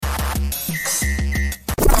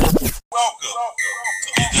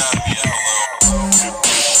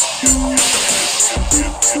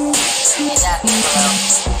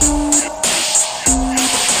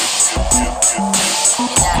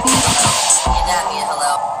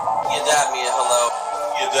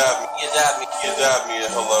You dab me a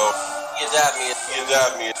hello. You dab me a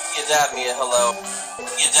hello.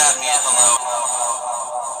 You dab me a hello.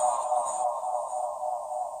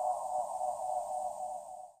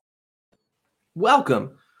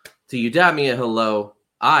 Welcome to You Dab Me a Hello.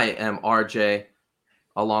 I am RJ,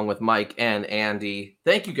 along with Mike and Andy.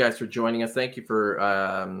 Thank you guys for joining us. Thank you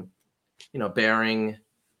for bearing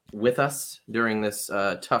with us during this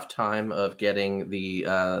tough time of getting the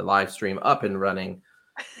live stream up and running.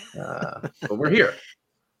 But we're here.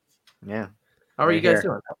 Yeah. How are you guys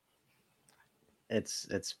doing? It's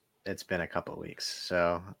been a couple of weeks.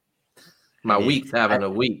 So My week's having a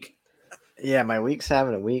week. Yeah, my week's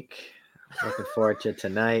having a week. Looking forward to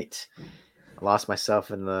tonight. I lost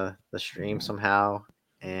myself in the stream somehow,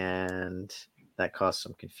 and that caused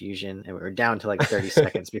some confusion. And we were down to like 30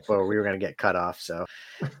 seconds before we were going to get cut off. So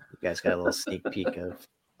you guys got a little sneak peek of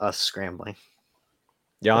us scrambling.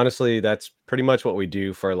 Yeah, honestly, that's pretty much what we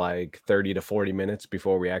do for like 30 to 40 minutes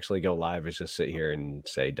before we actually go live, is just sit here and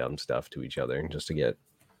say dumb stuff to each other just to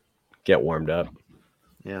get warmed up.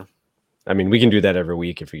 Yeah. I mean, we can do that every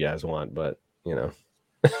week if you guys want, but you know.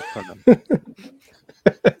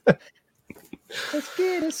 Let's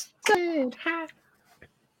get it started.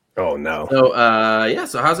 Oh no.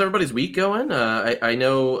 So how's everybody's week going? I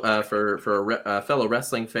know for fellow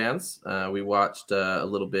wrestling fans, we watched a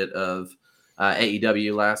little bit of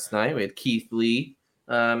AEW last night. We had Keith Lee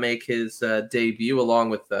make his debut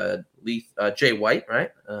along with Jay White,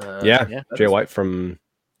 right? Jay White from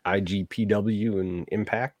IGPW and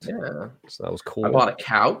Impact. Yeah, so that was cool. I bought a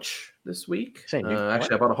couch this week. Actually,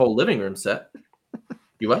 I bought a whole living room set.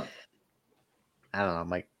 You what? I don't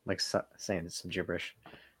know. Mike's saying some gibberish.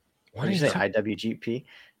 What did you say? IWGP?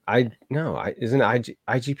 Isn't it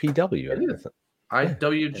IGPW? It is.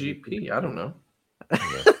 IWGP. I don't know.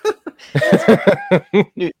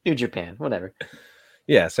 New Japan, whatever.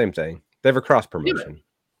 Yeah, same thing. They have a cross promotion.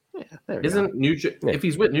 Yeah, isn't New Japan? If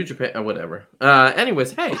he's with New Japan, whatever.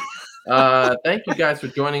 Anyways, hey, thank you guys for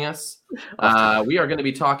joining us. We are going to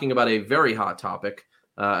be talking about a very hot topic,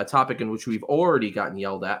 a topic in which we've already gotten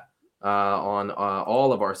yelled at on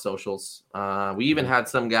all of our socials. We even had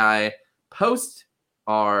some guy post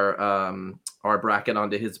our bracket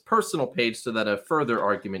onto his personal page so that a further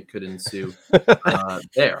argument could ensue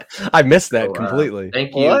there. I missed that completely.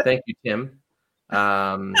 Thank you, Tim,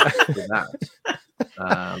 for that.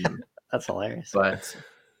 That's hilarious. But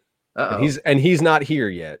he's not here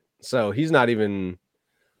yet, so he's not even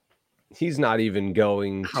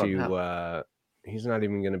going to he's not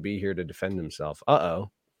even going to be here to defend himself.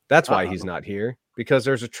 That's why he's not here, because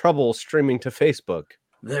there's a trouble streaming to Facebook.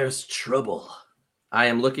 There's trouble. I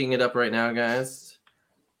am looking it up right now, guys.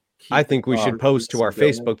 I think we should post to our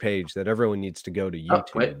Facebook page that everyone needs to go to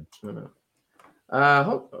YouTube. Wait.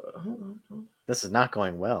 Hold on. This is not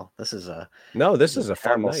going well. This is a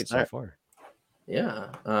fun night so far. Yeah.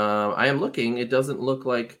 I am looking. It doesn't look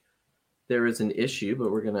like there is an issue,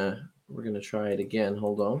 but we're gonna try it again.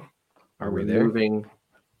 Hold on. Are we there? Removing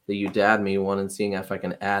the You Dad Me one and seeing if I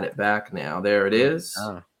can add it back now. There it is.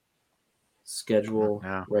 Schedule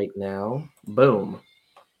right now. Boom.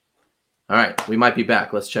 All right, we might be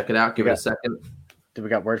back. Let's check it out. Give it a second. Did we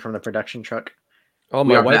got word from the production truck? Oh,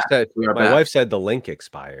 my wife said the link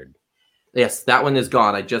expired. Yes, that one is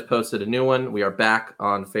gone. I just posted a new one. We are back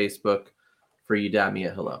on Facebook for You Dab Me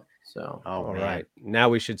a Hello. So, all right. Now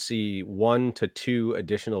we should see 1 to 2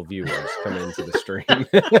 additional viewers come into the stream.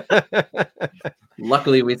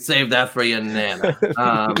 Luckily, we saved that for you, Nana.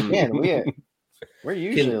 We're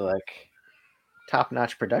usually like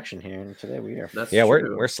top-notch production here, and today we are.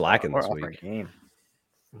 We're slacking this week. Game.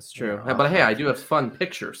 That's true. But hey, I do have fun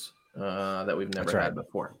pictures that we've never had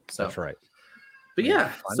before. So that's right. But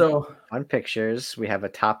yeah, fun pictures. We have a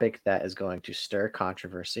topic that is going to stir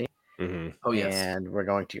controversy. Mm-hmm. Oh yes, and we're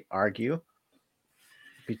going to argue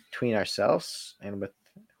between ourselves and with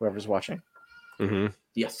whoever's watching. Mm-hmm.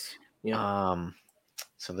 Yes. Yeah.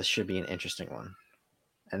 So this should be an interesting one.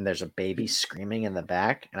 And there's a baby screaming in the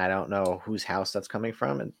back, and I don't know whose house that's coming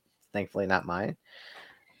from, and thankfully not mine.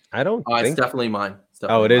 I don't. It's definitely mine.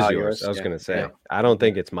 It is yours. I was going to say. Yeah. I don't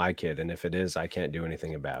think it's my kid, and if it is, I can't do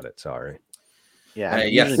anything about it. Sorry. Yeah.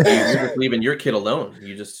 Yes. You're just leaving your kid alone.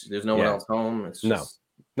 There's no one else home. It's just,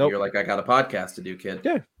 Nope. You're like, I got a podcast to do, kid.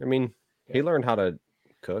 Yeah. I mean, he learned how to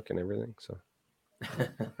cook and everything. So.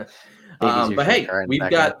 But hey, we've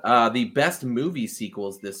got the best movie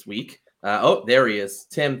sequels this week. There he is.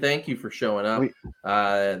 Tim, thank you for showing up.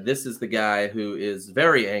 This is the guy who is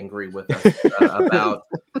very angry with us about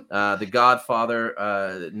The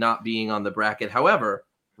Godfather not being on the bracket. However,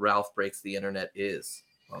 Ralph Breaks the Internet is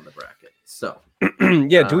on the bracket. So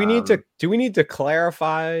yeah, do we need to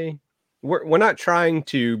clarify? We're not trying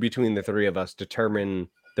to, between the three of us, determine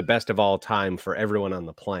the best of all time for everyone on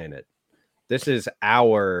the planet. This is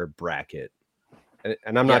our bracket,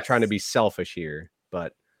 and I'm not trying to be selfish here,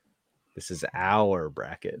 but this is our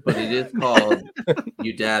bracket. But it is called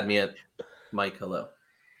 "You Dad Me at Mike Hello."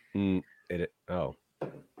 I No.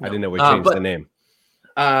 didn't know we changed the name.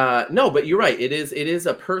 No, but you're right. It is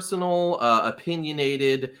a personal,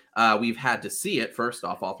 opinionated. We've had to see it first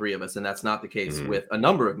off, all three of us, and that's not the case with a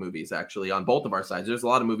number of movies actually on both of our sides. There's a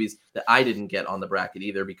lot of movies that I didn't get on the bracket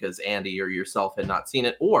either because Andy or yourself had not seen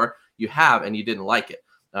it, or you have and you didn't like it.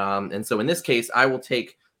 And so in this case, I will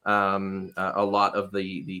take a lot of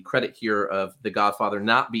the credit here of The Godfather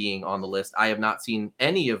not being on the list. I have not seen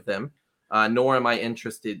any of them, nor am I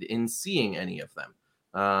interested in seeing any of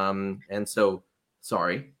them. And so.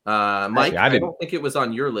 Sorry, Mike. I don't think it was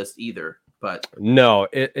on your list either. But no,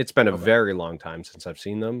 it's been a very long time since I've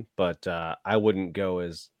seen them. But I wouldn't go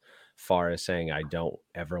as far as saying I don't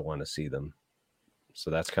ever want to see them.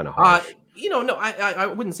 So that's kind of hard. No, I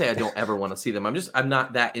wouldn't say I don't ever want to see them. I'm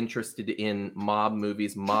not that interested in mob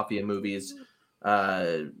movies, mafia movies,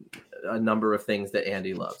 a number of things that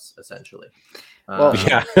Andy loves, essentially. Well,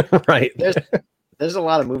 yeah, right. There's a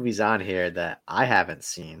lot of movies on here that I haven't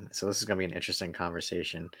seen, so this is going to be an interesting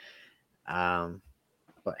conversation.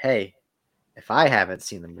 But hey, if I haven't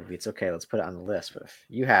seen the movie, it's okay. Let's put it on the list. But if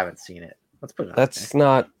you haven't seen it, let's put it on. That's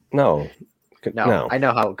not no. I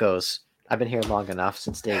know how it goes. I've been here long enough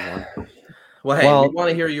since day one. Well, hey, we want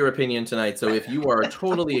to hear your opinion tonight. So if you are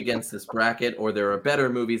totally against this bracket, or there are better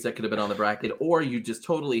movies that could have been on the bracket, or you just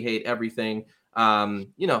totally hate everything,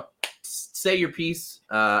 say your piece.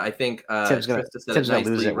 I think Trista said it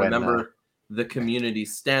nicely. Remember the community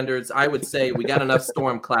standards. I would say we got enough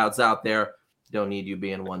storm clouds out there. Don't need you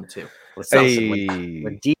being 1-2.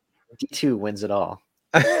 When D2 wins it all.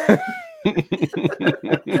 Dude,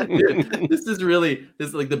 this is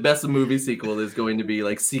like the best movie sequel is going to be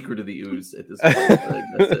like Secret of the Ooze at this point. Like,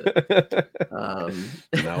 that's it.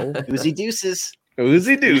 No. Oozy Deuces.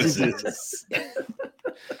 Oozy Deuces.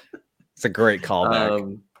 It's a great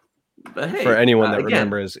callback. But hey, for anyone that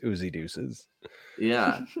remembers Oozy Deuces.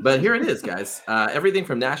 Yeah, but here it is, guys. Everything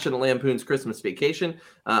from National Lampoon's Christmas Vacation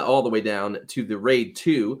all the way down to The Raid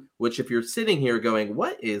 2, which if you're sitting here going,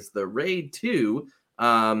 what is The Raid 2?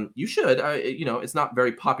 You should. It's not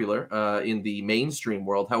very popular in the mainstream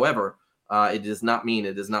world. However, it does not mean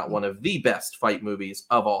it is not one of the best fight movies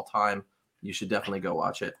of all time. You should definitely go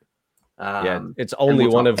watch it. It's only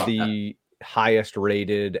one of the highest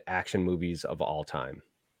rated action movies of all time.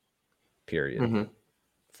 Period. Mm-hmm.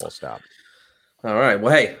 Full stop. All right.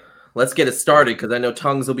 Well, hey, let's get it started because I know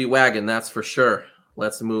tongues will be wagging. That's for sure.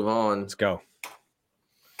 Let's move on. Let's go.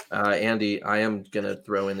 Andy, I am gonna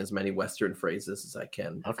throw in as many Western phrases as I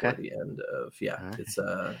can before the end of right. It's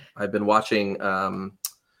I've been watching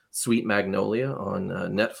Sweet Magnolia on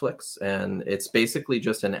Netflix, and it's basically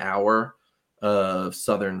just an hour of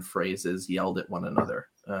Southern phrases yelled at one another.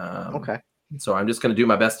 So I'm just gonna do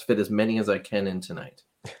my best to fit as many as I can in tonight.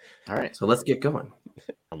 All right. So let's get going.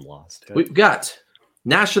 I'm lost. We've got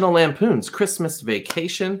National Lampoon's Christmas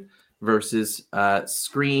Vacation versus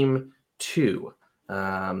Scream 2.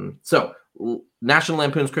 So National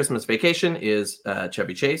Lampoon's Christmas Vacation is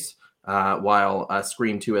Chevy Chase, while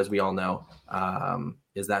Scream 2, as we all know,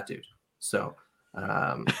 is that dude. So what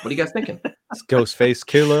are you guys thinking? It's Ghostface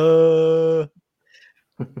Killer.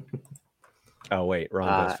 Oh wait,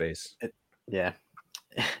 wrong Ghostface. Yeah.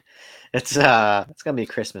 It's gonna be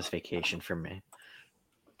Christmas Vacation for me.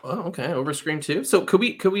 Oh, okay. Over Scream 2. So could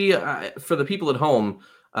we for the people at home,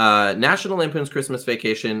 National Lampoon's Christmas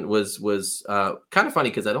Vacation was kind of funny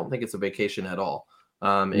because I don't think it's a vacation at all.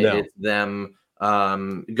 It's them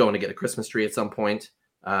going to get a Christmas tree at some point,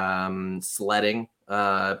 sledding,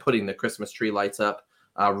 putting the Christmas tree lights up.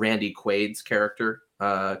 Randy Quaid's character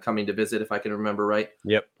coming to visit, if I can remember right.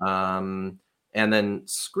 Yep. And then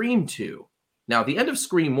Scream 2. Now, the end of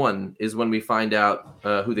Scream 1 is when we find out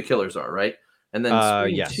who the killers are, right? And then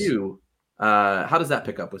Scream 2, how does that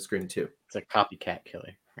pick up with Scream 2? It's a copycat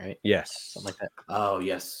killer, right? Yes. Something like that. Oh,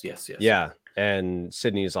 yes. Yeah. And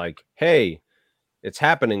Sydney's like, hey, it's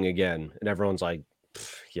happening again. And everyone's like,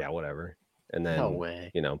 yeah, whatever. And then, no way.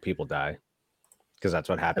 People die. Because that's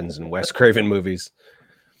what happens in Wes Craven movies.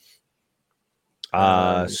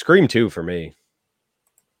 Scream 2 for me.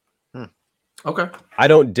 Okay. I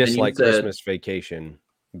don't dislike Christmas Vacation,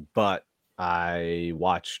 but I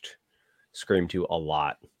watched Scream 2 a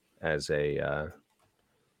lot as a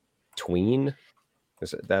tween.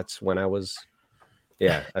 That's when I was,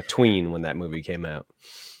 a tween when that movie came out.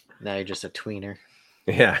 Now you're just a tweener.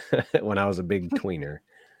 Yeah, when I was a big tweener.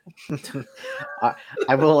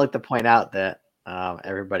 I will like to point out that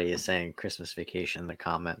everybody is saying Christmas Vacation in the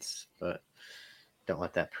comments, but don't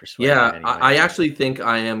let that persuade you Yeah, anyway. I actually think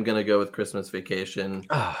I am gonna go with Christmas Vacation.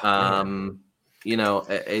 Oh, You know,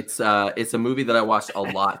 it's a movie that I watched a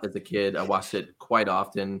lot as a kid. I watched it quite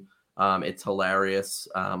often. It's hilarious.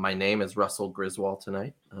 My name is Russell Griswold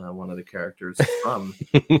tonight. One of the characters from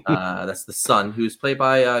that's the son, who's played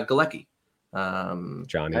by Galecki.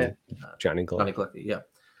 Johnny Johnny Glenn. Galecki, yeah.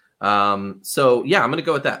 So yeah, I'm gonna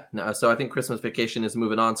go with that. So I think Christmas Vacation is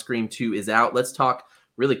moving on. Scream 2 is out. Let's talk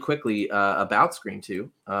really quickly about Scream 2.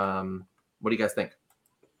 What do you guys think?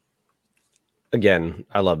 Again,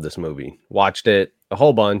 I love this movie. Watched it a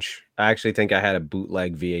whole bunch. I actually think I had a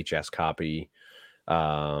bootleg VHS copy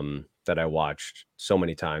that I watched so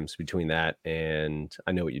many times between that and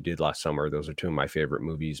I Know What You Did Last Summer. Those are two of my favorite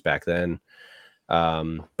movies back then.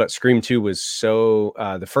 But Scream 2 was so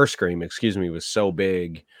the first Scream, excuse me, was so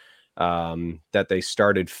big that they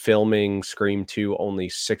started filming Scream 2 only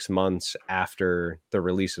 6 months after the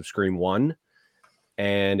release of Scream 1.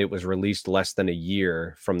 And it was released less than a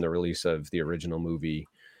year from the release of the original movie.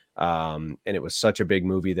 And it was such a big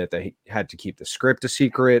movie that they had to keep the script a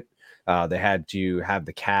secret. They had to have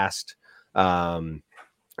the cast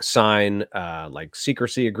sign like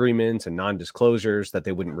secrecy agreements and non-disclosures that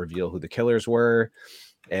they wouldn't reveal who the killers were.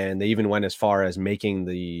 And they even went as far as making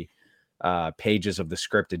the pages of the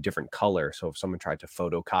script a different color. So if someone tried to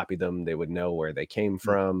photocopy them, they would know where they came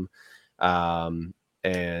from.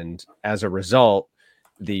 And as a result,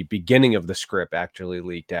 the beginning of the script actually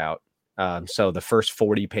leaked out. So the first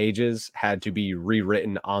 40 pages had to be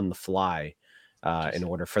rewritten on the fly in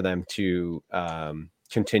order for them to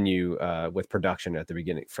continue with production at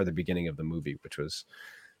the beginning of the movie, which was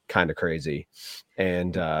kind of crazy.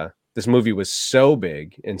 And this movie was so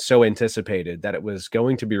big and so anticipated that it was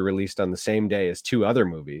going to be released on the same day as two other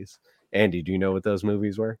movies. Andy, do you know what those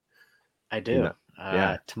movies were? I do.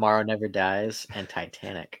 Yeah. Tomorrow Never Dies and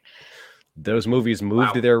Titanic. Those movies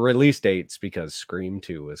moved their release dates because Scream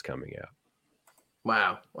 2 was coming out.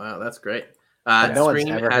 Wow, that's great. No one's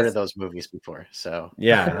ever heard of those movies before, so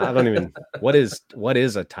yeah, I don't even. What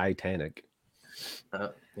is a Titanic?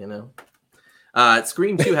 You know,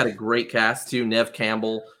 Scream 2 had a great cast too. Neve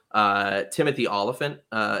Campbell, Timothy Olyphant,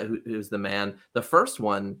 who's the man. The first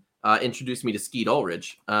one introduced me to Skeet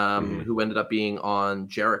Ulrich, who ended up being on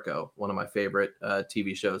Jericho, one of my favorite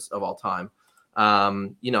TV shows of all time.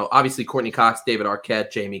 You know, obviously Courtney Cox, David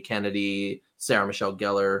Arquette, Jamie Kennedy, Sarah Michelle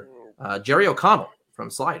Gellar, Jerry O'Connell from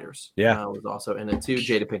Sliders, was also in it too.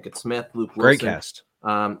 Jada Pinkett Smith, Luke Wilson. Great cast.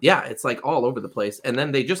 Yeah, it's like all over the place. And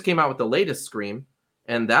then they just came out with the latest Scream,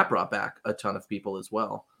 and that brought back a ton of people as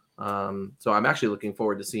well. So I'm actually looking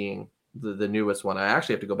forward to seeing the newest one. I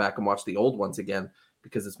actually have to go back and watch the old ones again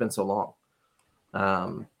because it's been so long.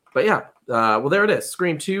 But yeah, well, there it is.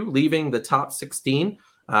 Scream 2 leaving the top 16.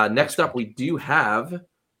 Next up, we do have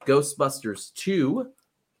Ghostbusters 2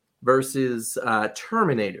 versus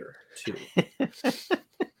Terminator 2.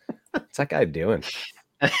 What's that guy doing?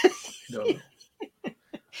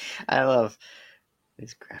 I love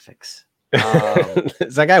these graphics.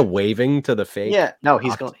 Is that guy waving to the fake? Yeah, no,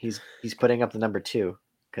 he's putting up the number 2.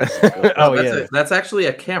 That's actually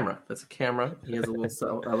a camera. That's a camera. He has a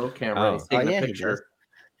little camera. And he's taking a picture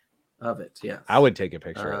of it. Yeah, I would take a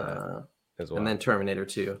picture of that as well. And then Terminator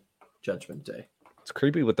 2, Judgment Day. It's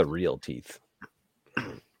creepy with the real teeth.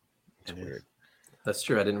 It's weird. That's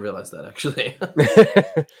true. I didn't realize that actually.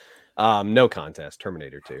 No contest.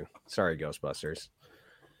 Terminator 2. Sorry, Ghostbusters.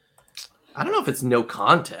 I don't know if it's no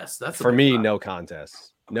contest. That's for me. No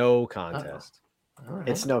contest. No contest.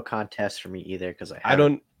 It's no contest for me either because I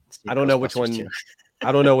don't know which one.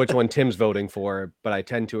 I don't know which one Tim's voting for, but I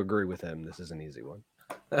tend to agree with him. This is an easy one.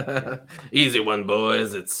 Easy one,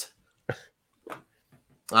 boys. It's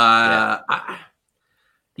I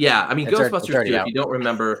mean, Ghostbusters 2, if you don't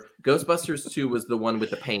remember, Ghostbusters 2 was the one with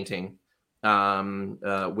the painting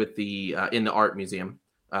with the in the art museum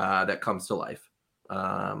that comes to life,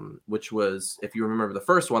 which was, if you remember the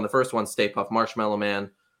first one, Stay Puft Marshmallow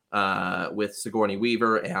Man with Sigourney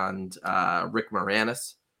Weaver and Rick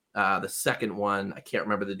Moranis. The second one, I can't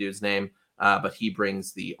remember the dude's name, but he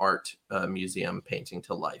brings the art museum painting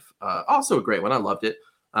to life. Also a great one. I loved it.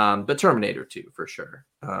 But Terminator 2 for sure.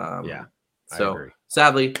 So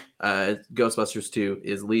sadly, Ghostbusters 2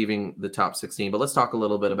 is leaving the top 16. But let's talk a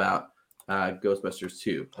little bit about Ghostbusters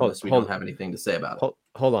 2, unless we don't have anything to say about it.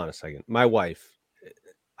 Hold on a second. My wife,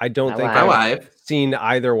 I don't think I've seen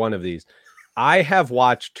either one of these. I have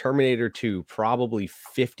watched Terminator 2 probably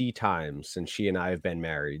 50 times since she and I have been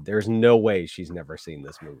married. There's no way she's never seen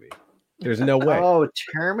this movie. There's no way. Oh,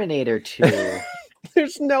 Terminator 2.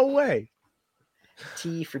 There's no way.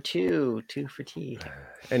 T for 2. 2 for T.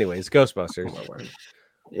 Anyways, Ghostbusters. Oh, my word.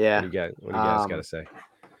 Yeah. What do you guys got to say?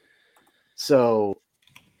 So,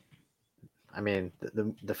 I mean,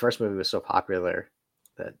 the first movie was so popular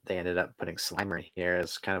that they ended up putting Slimer in here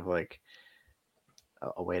as kind of like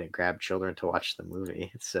a way to grab children to watch the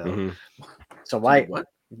movie. So, Mhm. so why? What?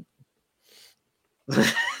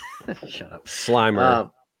 Shut up.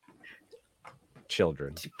 Slimer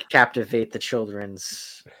children. To captivate the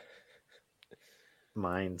children's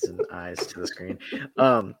minds and eyes to the screen.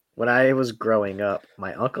 When I was growing up,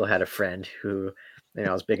 my uncle had a friend who,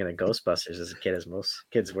 was big into Ghostbusters as a kid, as most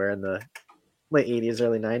kids were in the late 80s,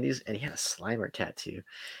 early 90s, and he had a Slimer tattoo.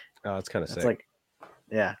 Oh, it's kind of sick. It's like,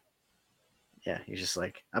 yeah. Yeah, he's just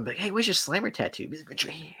like, I'm like, hey, where's your Slimer tattoo? He's like,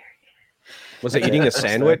 right here. Was it eating a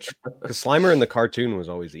sandwich? Because Slimer in the cartoon was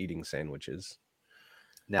always eating sandwiches.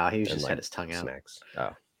 No, he and, just like, had his tongue out. Snacks.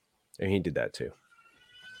 Oh, and he did that too.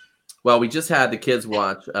 Well, we just had the kids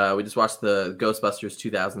watch. We just watched the Ghostbusters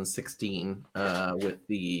 2016 with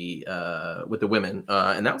the women,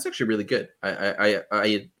 and that was actually really good. I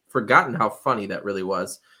had forgotten how funny that really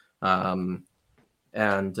was, and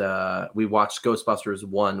we watched Ghostbusters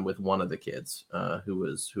 1 with one of the kids who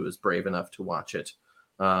was brave enough to watch it,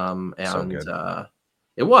 and So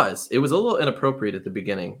it was a little inappropriate at the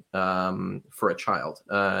beginning for a child,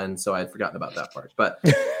 and so I had forgotten about that part. But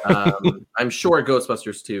I'm sure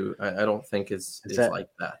Ghostbusters 2, I don't think is like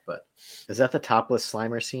that. But is that the topless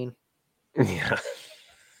Slimer scene? Yeah.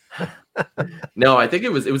 No, I think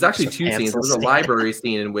it was actually It's a two scenes. It was a pantsless scene. library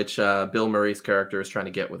scene in which Bill Murray's character is trying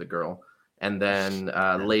to get with a girl, and then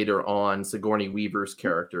later on, Sigourney Weaver's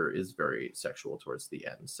character is very sexual towards the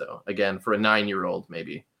end. So again, for a 9-year-old,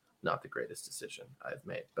 maybe not the greatest decision I've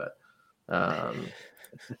made, but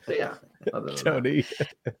yeah. Other than Tony.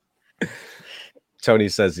 Tony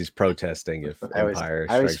says he's protesting if Empire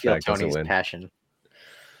I always Strikes feel Back doesn't Tony's win. passion.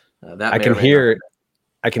 that I may can or may hear not- it.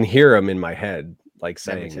 I can hear him in my head, like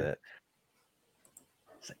Yeah, me saying too. that.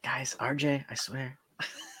 It's like, guys, RJ, I swear.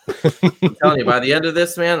 I'm telling you, by the end of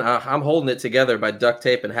this, man, I'm holding it together by duct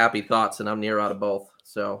tape and happy thoughts, and I'm near out of both.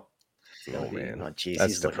 So, it's gonna Oh be- man, Oh, geez,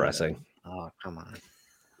 that's he's looking at it. depressing. Oh, come on.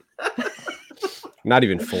 Not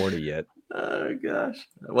even 40 yet. Oh gosh.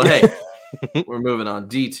 Well, hey, we're moving on.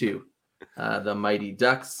 D2, the Mighty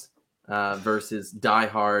Ducks versus Die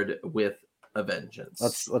Hard with a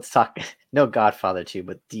Vengeance. Let's talk. No Godfather 2,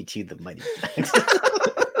 but D2 the Mighty Ducks.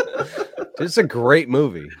 It's a great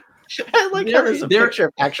movie. I like how there's a There- picture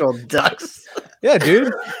of actual ducks. Yeah,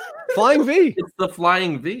 dude. Flying V. It's the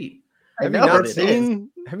Flying V. I Have you know not what it seen?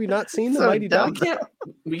 Have you not seen the So Mighty dumb. Ducks?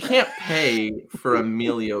 We can't pay for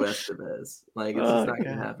Emilio Estevez. Like it's Oh, just not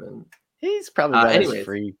gonna God. happen. He's probably got his anyways.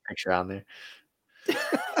 free picture on there.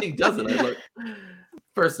 He doesn't. I look.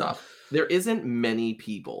 First off, there isn't many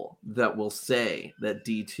people that will say that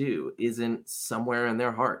D2 isn't somewhere in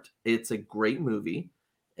their heart. It's a great movie.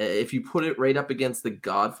 If you put it right up against The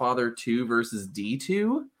Godfather 2 versus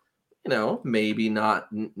D2, maybe not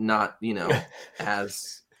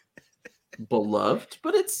as beloved,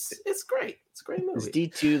 but it's great. It's a great Is movie.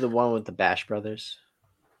 D2 the one with the Bash Brothers?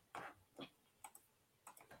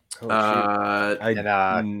 Oh, shoot. Uh,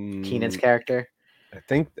 And Keenan's character?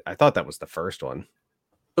 I thought that was the first one.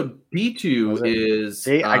 so D2 Was it? is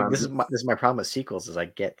See, this is my problem with sequels is I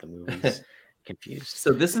get the movies confused.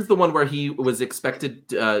 So this is the one where he was expected.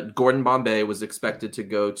 Gordon Bombay was expected to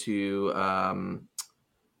go to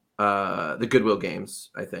the Goodwill Games,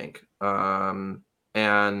 I think. And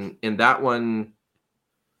in that one,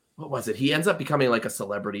 what was it? He ends up becoming like a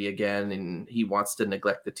celebrity again, and he wants to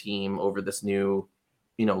neglect the team over this new,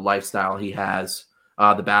 lifestyle he has.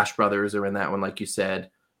 The Bash Brothers are in that one, like you said.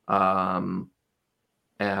 And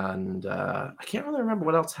I can't really remember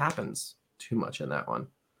what else happens too much in that one.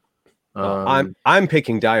 I'm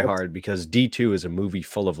picking Die Hard because D2 is a movie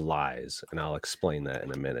full of lies, and I'll explain that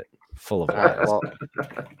in a minute. Full of All right, lies. well,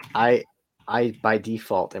 I by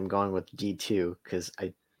default am going with D2 because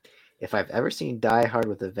if I've ever seen Die Hard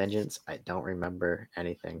with a Vengeance, I don't remember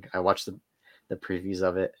anything. I watched the previews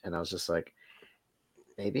of it and I was just like,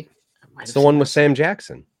 maybe. I might It's have the seen one it. with Sam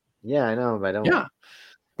Jackson. Yeah, I know, but I don't. Yeah.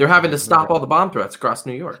 They're having to stop all the bomb threats across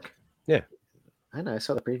New York. I know. I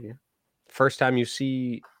saw the preview. First time you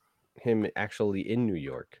see him actually in New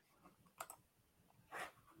York.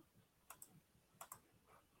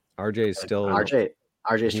 RJ is still RJ's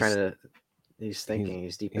he's- trying to. He's thinking.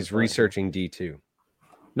 He's deep. in he's thought. researching D2.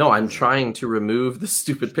 No, I'm trying to remove the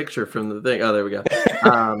stupid picture from the thing. Oh, there we go.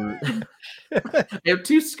 I have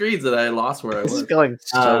two screens that I lost where I This is was. going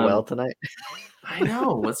so Um, well tonight. I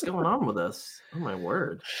know. What's going on with us? Oh, my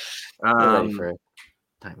word. We're ready for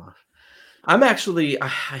time off. I'm actually, I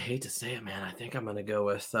hate to say it, man. I think I'm gonna go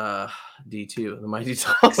with D2, the Mighty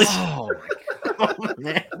Ducks. Oh my god,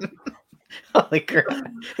 man! Holy crap!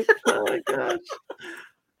 Oh my gosh.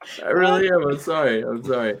 I really am. I'm sorry.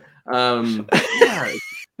 Yeah.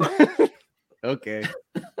 Okay.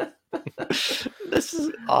 This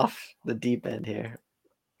is off the deep end here.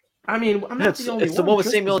 I mean, I'm not the only one. It's the one with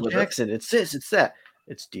Chris Samuel was with Jackson. It's this. It's that.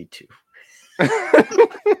 It's D2.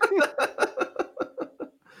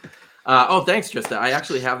 Oh, thanks, Trista. I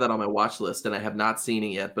actually have that on my watch list, and I have not seen it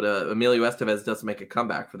yet. But Emilio Estevez does make a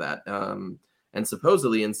comeback for that. And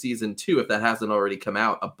supposedly in season 2, if that hasn't already come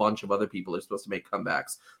out, a bunch of other people are supposed to make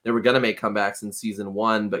comebacks. They were going to make comebacks in season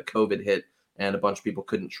 1, but COVID hit, and a bunch of people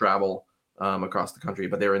couldn't travel across the country.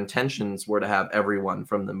 But their intentions were to have everyone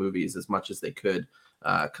from the movies, as much as they could,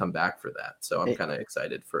 come back for that. So I'm kind of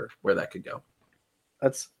excited for where that could go.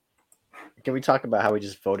 Can we talk about how we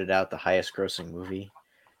just voted out the highest grossing movie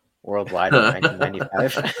worldwide in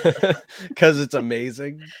 1995? Because it's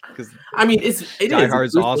amazing. Because I mean, it Die is.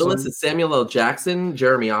 Hard's Bruce awesome. Willis, it's Samuel L. Jackson,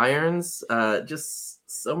 Jeremy Irons, just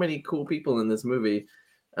so many cool people in this movie.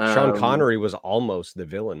 Sean Connery was almost the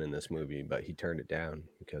villain in this movie, but he turned it down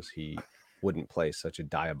because he wouldn't play such a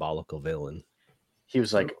diabolical villain. He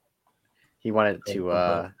was like, he wanted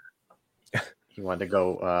to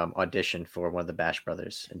go audition for one of the Bash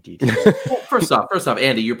Brothers in D2. Well, first off,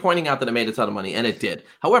 Andy, you're pointing out that it made a ton of money, and it did.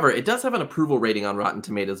 However, it does have an approval rating on Rotten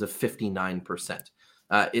Tomatoes of 59%.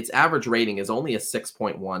 Its average rating is only a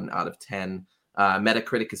 6.1 out of 10.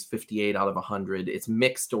 Metacritic is 58 out of 100. It's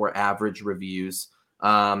mixed or average reviews.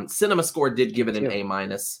 Cinema Score did give it an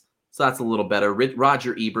A-, so that's a little better.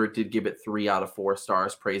 Roger Ebert did give it 3 out of 4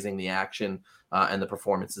 stars, praising the action and the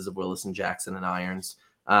performances of Willis and Jackson and Irons.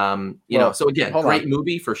 So again, great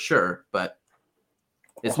movie for sure, but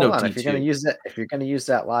it's no D2. If you're gonna use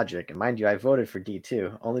that logic, and mind you, I voted for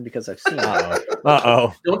D2 only because I've seen it.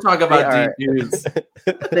 Don't talk about D2s.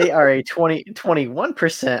 They are a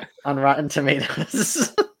 21% on Rotten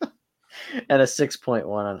Tomatoes and a 6.1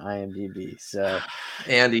 on IMDb. So,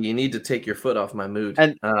 Andy, you need to take your foot off my mood.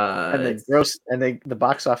 And the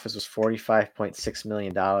box office was $45.6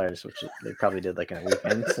 million, which they probably did like in a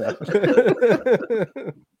weekend. So.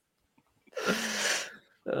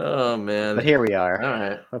 Oh man! But here we are. All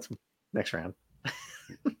right, let's next round.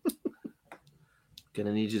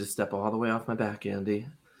 Gonna need you to step all the way off my back, Andy.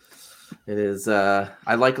 It is. I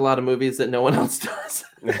like a lot of movies that no one else does.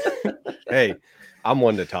 Hey, I'm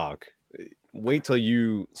one to talk. Wait till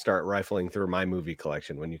you start rifling through my movie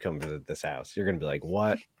collection when you come visit this house. You're gonna be like,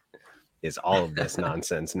 "What is all of this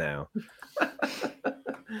nonsense now?"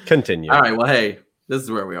 Continue. All right. Well, hey, this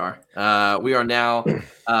is where we are. We are now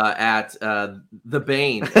at the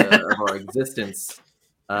bane of our existence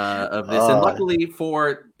of this. And luckily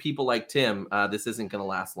for people like Tim, this isn't going to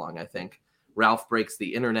last long, I think. Ralph Breaks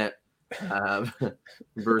the Internet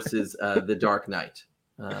versus The Dark Knight.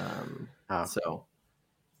 So,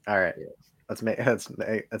 all right. Let's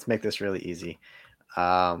make this really easy.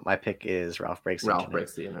 My pick is Ralph Breaks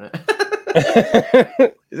the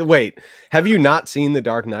Internet. Wait, have you not seen The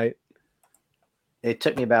Dark Knight? It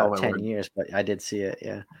took me about 10 years, but I did see it.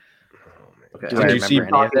 Yeah. Okay. Do I remember any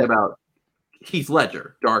of it? About Heath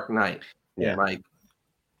Ledger, Dark Knight. Yeah. Like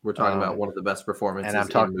we're talking about one of the best performances. And I'm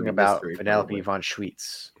talking about Penelope probably. von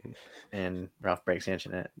Schweetz and Ralph Breaks the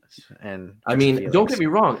Internet. And I mean, don't get me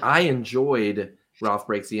wrong. I enjoyed Ralph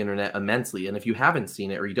Breaks the Internet immensely. And if you haven't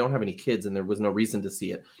seen it or you don't have any kids and there was no reason to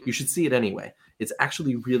see it, you should see it anyway. It's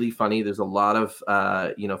actually really funny. There's a lot of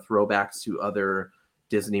throwbacks to other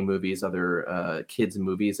Disney movies, other kids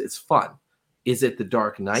movies. It's fun. Is it The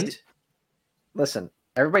Dark Knight? Listen,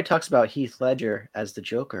 everybody talks about Heath Ledger as the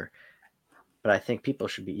Joker, but I think people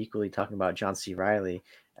should be equally talking about John C. Reilly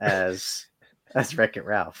as Wreck-It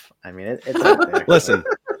Ralph. I mean, it's out there. Listen,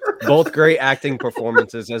 both great acting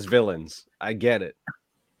performances as villains. I get it.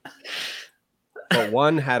 But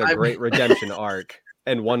one had a great redemption arc,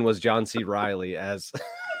 and one was John C. Reilly as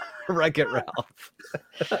Wreck-It Ralph.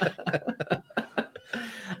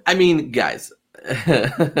 I mean, guys, you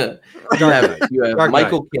have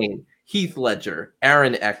Michael Caine, Heath Ledger,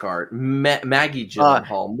 Aaron Eckhart, Maggie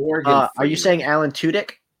Gyllenhaal, Morgan Freeman. Are you saying Alan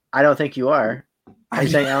Tudyk? I don't think you are. Are you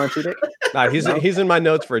saying Alan Tudyk? No, he's in my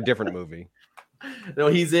notes for a different movie. No,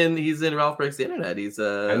 he's in Ralph Breaks the Internet. He's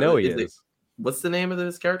I know he is. What's the name of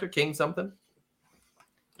this character? King something?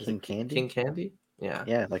 King Candy? King Candy? Yeah.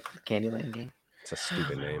 Yeah, like Candyland game. It's a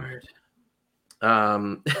stupid name.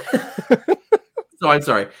 So I'm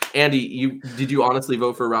sorry, Andy. Did you honestly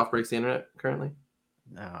vote for Ralph Breaks the Internet currently?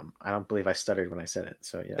 I don't believe I stuttered when I said it.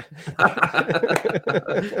 So yeah.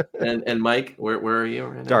 and Mike, where are you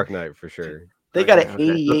right now? Dark Knight for sure. They got an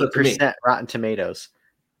Okay. That's for me. 88% Rotten Tomatoes.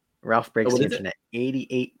 Ralph Breaks what the is it?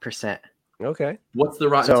 Internet. 88%. Okay. What's the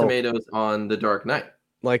Rotten So- Tomatoes on The Dark Knight?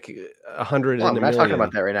 Like 100 Well, in we're a not talking million.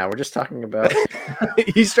 about that right now. We're just talking about.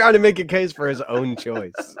 He's trying to make a case for his own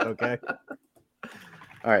choice. Okay.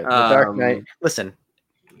 All right, The Dark Knight. Um, Listen,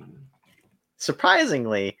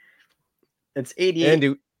 surprisingly, it's 88 Andy,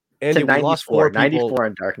 to we lost 94. 4 people 94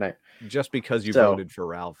 in Dark Knight. just because you So- voted for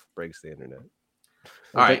Ralph Breaks the Internet.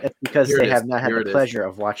 All right, It's because here they it is. have not had Here the it is. pleasure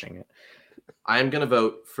of watching it. I am going to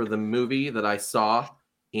vote for the movie that I saw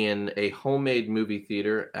in a homemade movie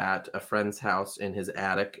theater at a friend's house in his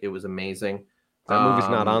attic. It was amazing. That movie's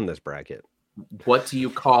not on this bracket. What do you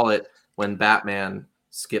call it when Batman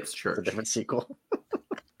skips It's a church? different sequel.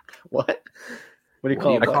 What? What do you What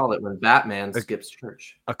call do it? you call it when Batman skips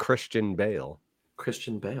church? A Christian Bale.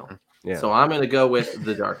 Christian Bale. Yeah. So I'm going to go with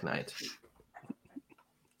The Dark Knight.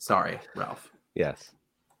 Sorry, Ralph. Yes.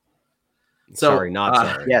 So, sorry, not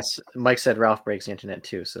sorry. Yes, Mike said Ralph Breaks the Internet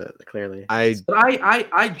too, so clearly. But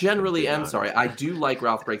I generally am sorry. I do like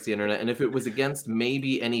Ralph Breaks the Internet, and if it was against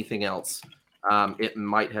maybe anything else, it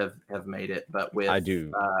might have made it. But with I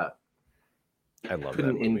do. I love that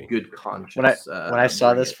couldn't movie. in good conscience. When I saw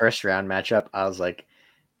bring this it. first round matchup, I was like,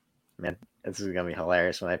 man, this is gonna be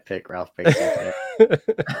hilarious when I pick Ralph Breaks the Internet.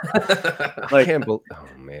 I can't believe. Oh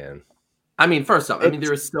man. I mean, first off,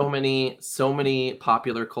 there are so many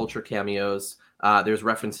popular culture cameos. There's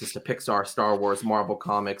references to Pixar, Star Wars, Marvel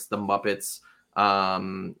Comics, the Muppets.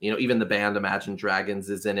 Even the band Imagine Dragons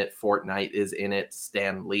is in it. Fortnite is in it.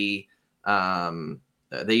 Stan Lee.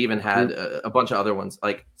 They even had a bunch of other ones.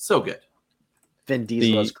 Like, so good. Vin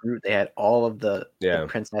Diesel as Groot. They had all of the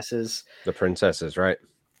princesses. The princesses, right?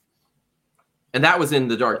 And that was in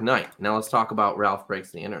The Dark Knight. Now let's talk about Ralph Breaks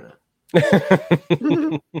the Internet.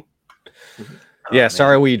 Yeah,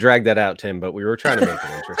 sorry we dragged that out, Tim, but we were trying to make it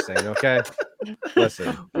interesting, okay?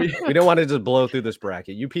 Listen, we don't want to just blow through this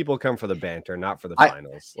bracket. You people come for the banter, not for the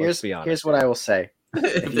finals. Let's be honest. Here's what I will say.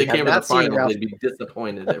 If they came to the final, they'd be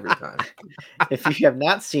disappointed every time. If you have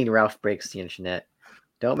not seen Ralph Breaks the Internet,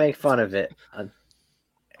 don't make fun of it.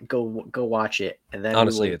 Go watch it, and then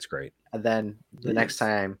honestly, it's great. And then the next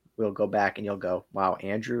time we'll go back, and you'll go, "Wow,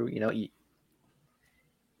 Andrew,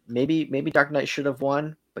 maybe Dark Knight should have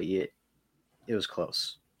won, but it was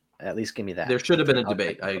close. At least give me that." There should have been a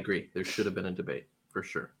debate. I agree. There should have been a debate for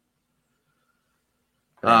sure.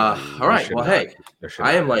 All right. Well, hey,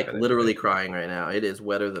 I am like literally crying right now. It is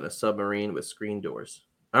wetter than a submarine with screen doors.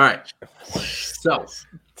 All right. So,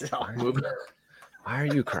 why are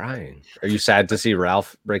you crying? Are you sad to see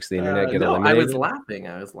Ralph Breaks the Internet get eliminated? I was laughing.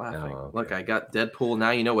 Oh, okay. Look, I got Deadpool.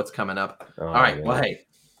 Now you know what's coming up. All right. Man. Well, hey,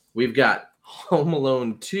 we've got Home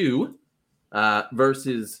Alone 2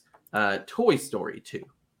 versus Toy Story 2.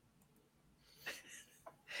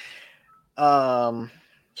 They're all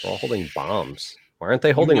holding bombs. Why aren't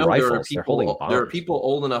they holding rifles? They're holding bombs. There are people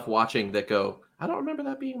old enough watching that go, I don't remember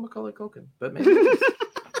that being Macaulay Culkin, but maybe.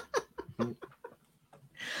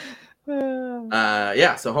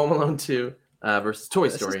 So Home Alone 2 versus Toy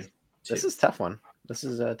Story 2. This is a tough one. This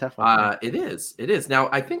is a tough one. It is. Now,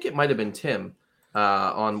 I think it might have been Tim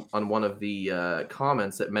on one of the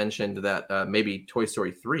comments that mentioned that maybe Toy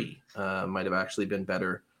Story 3 might have actually been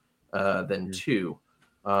better than 2.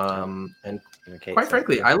 And quite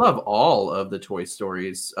frankly, I love all of the Toy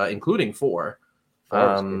Stories, including 4.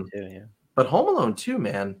 Too, yeah. But Home Alone 2,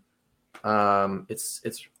 man,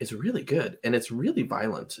 it's really good, and it's really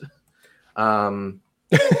violent.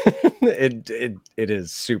 It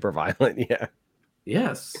is super violent. Yeah.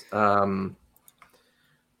 Yes. I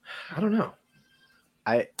don't know.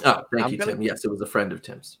 Thank you, Tim. Yes, it was a friend of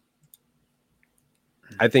Tim's.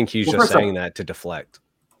 I think he's just saying that to deflect.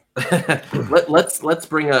 Let's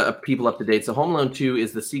bring people up to date. So Home Alone 2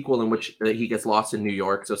 is the sequel in which he gets lost in New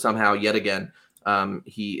York. So somehow, yet again,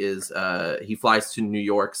 he flies to New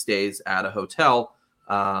York, stays at a hotel,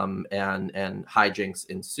 and hijinks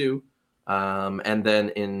ensue. And then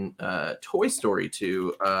in Toy Story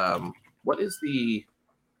 2, what is the?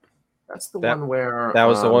 That's the one where that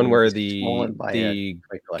was the one where the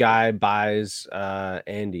guy buys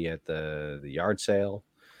Andy at the yard sale,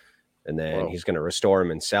 and then he's going to restore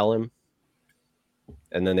him and sell him,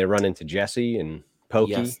 and then they run into Jesse and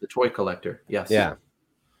Pokey. Yes, the toy collector. Yes. Yeah.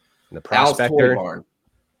 And the prospector. Al's Toy Barn.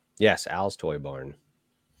 Yes, Al's Toy Barn.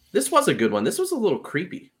 This was a good one. This was a little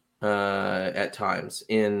creepy at times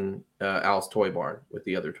in Al's Toy Barn with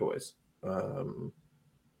the other toys.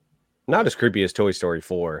 Not as creepy as Toy Story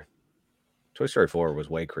 4. Toy Story 4 was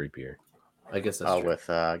way creepier. I guess that's true. With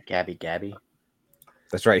Gabby.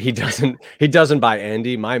 That's right. He doesn't buy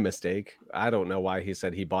Andy. My mistake. I don't know why he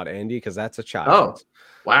said he bought Andy because that's a Oh, child.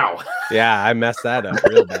 wow. Yeah, I messed that up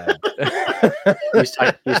real bad. He's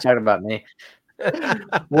talking about me.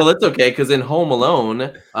 Well, it's okay because in Home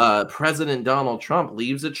Alone, President Donald Trump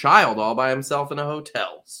leaves a child all by himself in a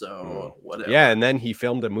hotel. So whatever. Yeah, and then he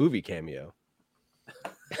filmed a movie cameo.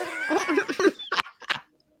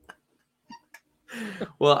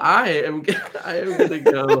 Well, I am gonna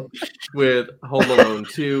go with Home Alone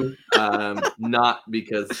 2, not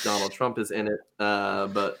because Donald Trump is in it,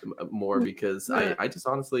 but more because I just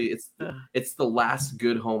honestly it's the last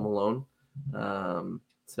good Home Alone.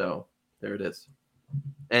 So there it is.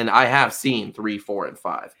 And I have seen 3, 4, and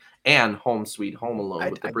 5, and Home Sweet Home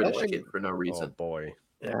Alone with the British kid for no Oh reason. boy.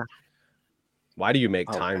 Yeah. Why do you make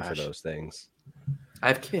Oh, time for gosh. those things? I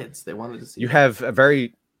have kids; they wanted to see. You it. have a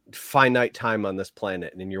very finite time on this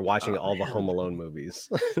planet, and you're watching Oh, all the man. Home Alone movies.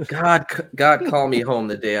 God, call me home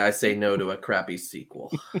the day I say no to a crappy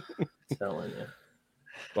sequel. Telling you.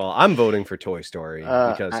 Well, I'm voting for Toy Story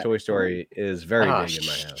because I- Toy Story is very Oh, big in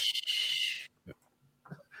my house.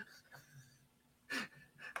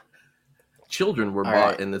 Children were All bought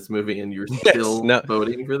right. in this movie, and you're Yes, still no.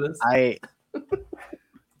 voting for this?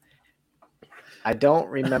 I don't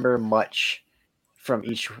remember much from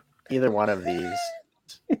either one of these.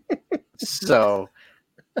 So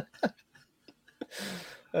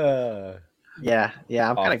yeah,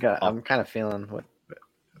 I'm kind of Off. I'm kind of feeling what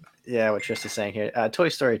Trista's saying here. Toy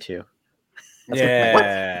Story 2.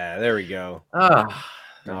 Yeah, there we go. Ah,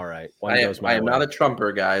 All right, one I goes my am way. not a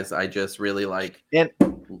Trumper, guys. I just really like, And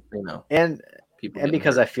people. and getting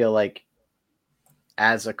because hurt. I feel like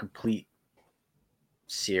as a complete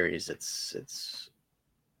series, it's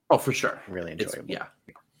Oh, for sure. really It's enjoyable. yeah.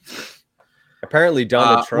 Apparently,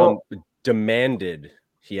 Donald Trump well- demanded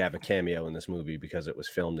he have a cameo in this movie because it was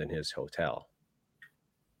filmed in his hotel.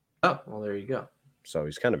 Oh, well, there you go. So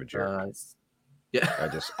he's kind of a jerk. Yeah.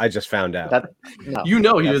 I just found out. That no, You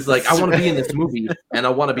know, he that's- was like, I want to be in this movie, and I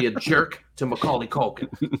want to be a jerk to Macaulay Culkin.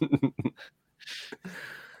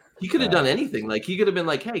 He could have done anything. Like, he could have been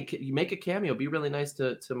like, hey, you make a cameo, be really nice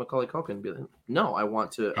to Macaulay Culkin. Be like, no, I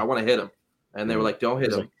want to hit him. And they were like, don't hit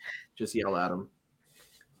He's him. like- just yell at him.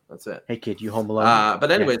 That's it. Hey kid, you home alone?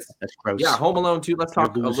 But anyways, that's gross. yeah, Home Alone 2. Let's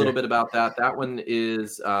talk a You're a little loser. bit about that. That one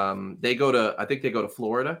is I think they go to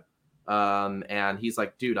Florida. And he's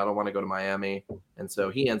like, dude, I don't want to go to Miami. And so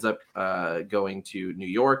he ends up going to New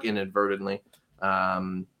York inadvertently,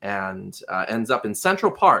 and ends up in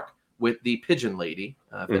Central Park with the Pigeon Lady.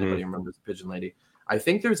 If anybody remembers the Pigeon Lady. I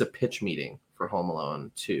think there's a pitch meeting for Home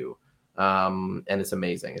Alone 2. And it's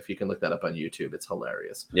amazing. If you can look that up on YouTube, it's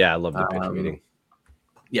hilarious. Yeah, I love the pitch meeting.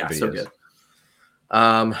 Yeah, The so videos. good.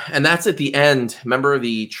 And that's at the end. Remember,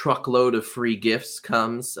 the truckload of free gifts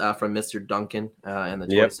comes from Mr. Duncan and the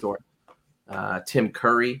toy store. Tim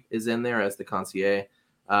Curry is in there as the concierge.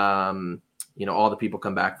 All the people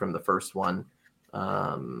come back from the first one.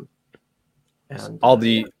 And All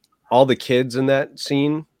the kids in that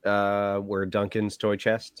scene were Duncan's toy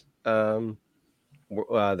chest. That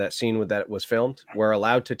scene that was filmed were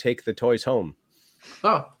allowed to take the toys home.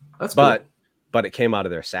 Oh, that's cool. But it came out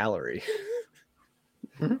of their salary.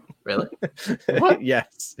 Really? What?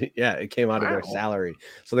 Yes. Yeah, it came out of their Wow. salary.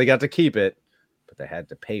 So they got to keep it, but they had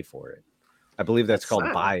to pay for it. I believe that's called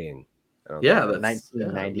sad. buying. Yeah, that's that's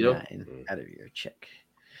 $19.99 out of your check.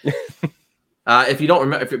 If you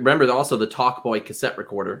remember, also the Talkboy cassette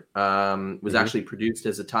recorder was actually produced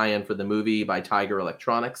as a tie-in for the movie by Tiger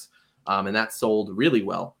Electronics, and that sold really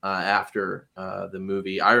well after the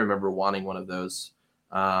movie. I remember wanting one of those.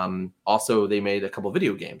 Also, they made a couple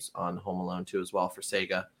video games on Home Alone 2 as well for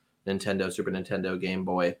Sega, Nintendo, Super Nintendo, Game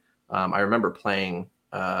Boy. I remember playing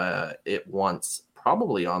it once,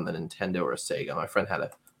 probably on the Nintendo or a Sega. My friend had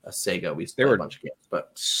a Sega. We used to play a bunch of games,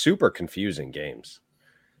 but super confusing games.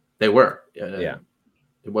 they were. Yeah.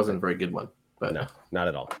 It wasn't a very good one. But No, not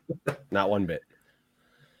at all. Not one bit.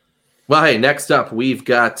 Well, hey, next up, we've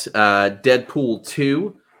got Deadpool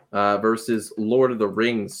 2 versus Lord of the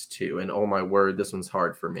Rings 2. And oh my word, this one's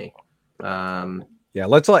hard for me. Yeah,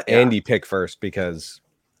 let's let Andy pick first because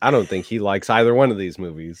I don't think he likes either one of these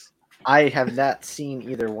movies. I have not seen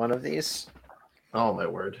either one of these. Oh my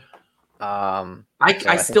word. I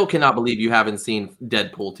I still cannot believe you haven't seen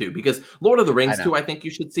Deadpool 2 because Lord of the Rings 2 I think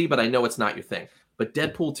you should see, but I know it's not your thing. But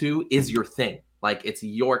Deadpool 2 is your thing. Like, it's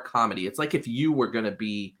your comedy. It's like if you were going to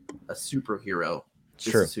be a superhero,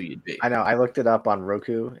 this is who you'd be. I know. I looked it up on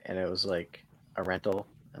Roku and it was like a rental,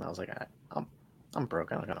 and I was like, I'm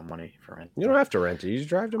broke. I don't got no money for rent. You don't have to rent it. You just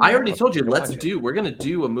drive to. I already Miles. told you, can watch we're going to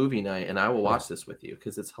do a movie night and I will watch this with you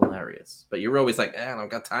because it's hilarious. But you're always like, I don't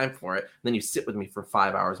got time for it. And then you sit with me for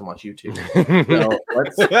 5 hours and watch YouTube. it.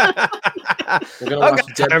 So we're going to I've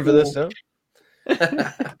watch got time for this Deadpool.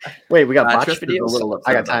 stuff. Wait, we got botch Tristan's a videos. little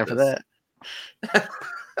I upset got time about for that.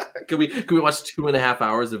 Can we watch 2.5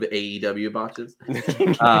 hours of AEW botches?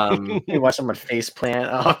 You watch someone face plant.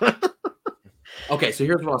 Oh. Okay, so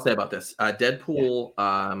here's what I'll say about this. Deadpool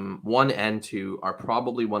 1 and 2 are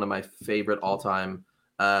probably one of my favorite all-time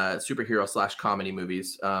superhero / comedy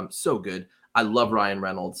movies. So good. I love Ryan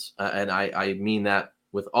Reynolds, and I mean that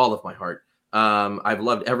with all of my heart. I've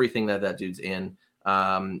loved everything that dude's in,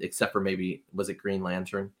 except for maybe, was it Green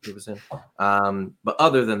Lantern he was in? But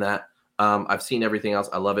other than that, I've seen everything else.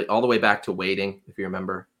 I love it all the way back to Waiting, if you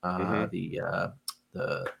remember the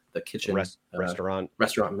kitchen restaurant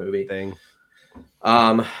movie thing.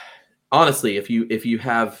 Honestly, if you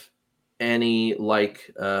have any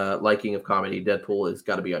liking of comedy, Deadpool has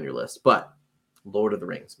got to be on your list. But Lord of the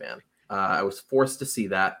Rings, man, I was forced to see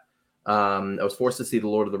that. I was forced to see the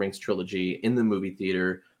Lord of the Rings trilogy in the movie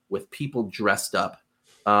theater with people dressed up,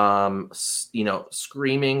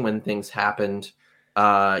 screaming when things happened.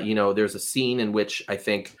 There's a scene in which I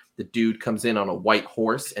think the dude comes in on a white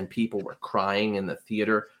horse and people were crying in the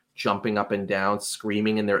theater, jumping up and down,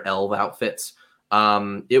 screaming in their elf outfits.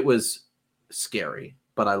 It was scary,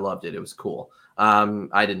 but I loved it. It was cool.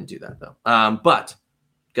 I didn't do that though. But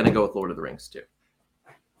gonna go with Lord of the Rings too.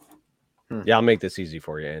 Yeah, I'll make this easy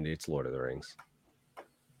for you, Andy. It's Lord of the Rings.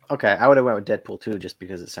 Okay, I would have went with Deadpool too, just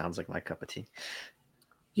because it sounds like my cup of tea.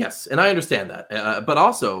 Yes, and I understand that. But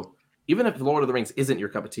also, even if Lord of the Rings isn't your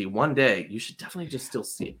cup of tea, one day you should definitely just still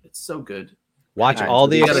see it. It's so good. Watch all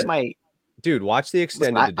the dude. Watch the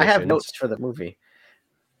extended editions. I have notes for the movie.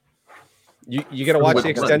 You got to watch the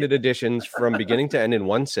extended editions from beginning to end in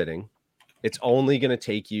one sitting. It's only going to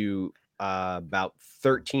take you about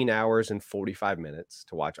 13 hours and 45 minutes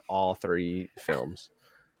to watch all 3 films.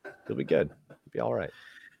 You'll be good. You'll be all right.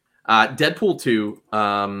 Deadpool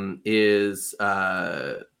 2 is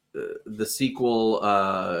the sequel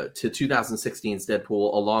to 2016's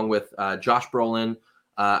Deadpool, along with Josh Brolin.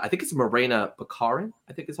 I think it's Morena Baccarin,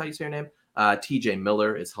 I think is how you say her name. TJ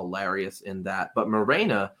Miller is hilarious in that. But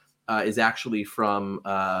Morena is actually from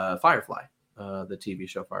Firefly, the TV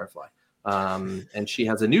show Firefly. And she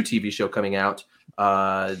has a new TV show coming out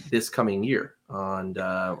this coming year on,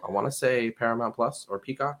 I want to say Paramount Plus or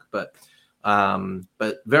Peacock, but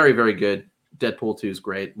very, very good. Deadpool 2 is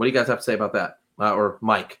great. What do you guys have to say about that? Or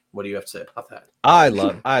Mike, what do you have to say about that? I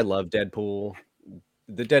love Deadpool.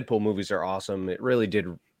 The Deadpool movies are awesome. It really did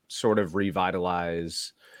sort of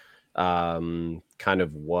revitalize kind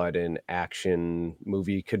of what an action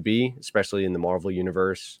movie could be, especially in the Marvel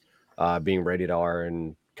universe, being rated R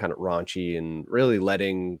and kind of raunchy, and really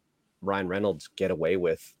letting Ryan Reynolds get away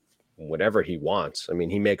with whatever he wants. I mean,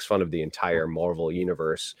 he makes fun of the entire Marvel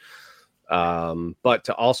universe, but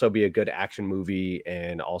to also be a good action movie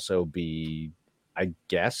and also be, I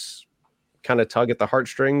guess, kind of tug at the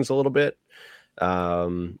heartstrings a little bit.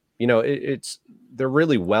 They're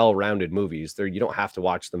really well-rounded movies. You don't have to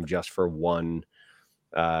watch them just for one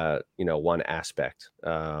aspect.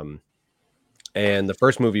 And the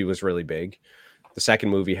first movie was really big. The second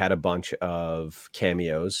movie had a bunch of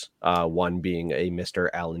cameos, one being a Mr.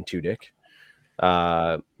 Alan Tudyk.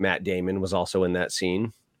 Matt Damon was also in that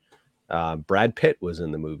scene. Brad Pitt was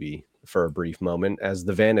in the movie for a brief moment as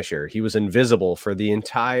the Vanisher. He was invisible for the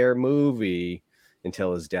entire movie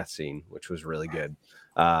until his death scene, which was really good.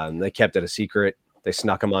 They kept it a secret. They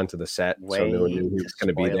snuck him onto the set, so no one knew he was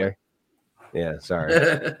going to be there. Yeah, sorry.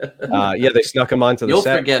 They snuck him onto the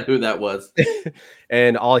set. You'll forget who that was.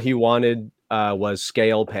 And all he wanted was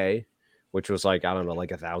scale pay, which was like, I don't know, like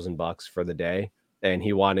 $1,000 for the day. And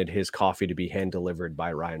he wanted his coffee to be hand delivered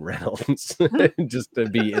by Ryan Reynolds just to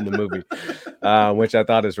be in the movie, which I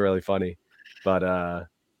thought is really funny. But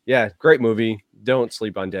great movie. Don't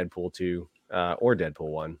sleep on Deadpool 2 or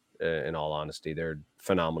Deadpool 1. In all honesty, they're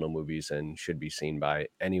phenomenal movies and should be seen by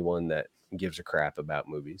anyone that gives a crap about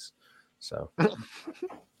movies. So I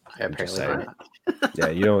apparently not. Yeah,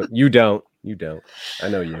 you don't. I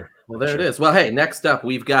know you. Well, there it is. Well, hey, next up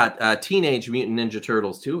we've got Teenage Mutant Ninja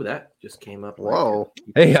Turtles 2. That just came up. Whoa.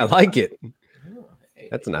 Hey, I like it.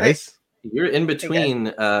 That's nice. You're in between.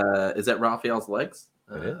 Is that Raphael's legs?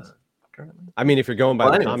 It is. Currently. I mean, if you're going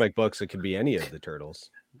by the comic books, it could be any of the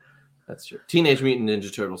turtles. That's true. Teenage Mutant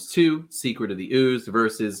Ninja Turtles 2, Secret of the Ooze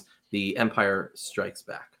versus The Empire Strikes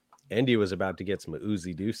Back. Andy was about to get some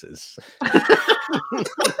oozy deuces.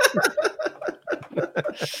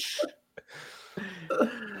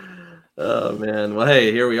 Oh man. Well,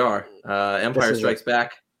 hey, here we are. Empire is Strikes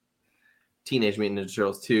Back. Teenage Mutant Ninja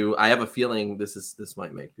Turtles 2. I have a feeling this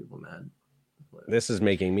might make people mad. This is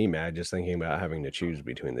making me mad just thinking about having to choose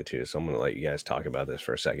between the two. So I'm going to let you guys talk about this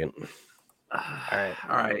for a second. All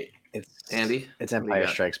right. It's Andy, It's what do you Empire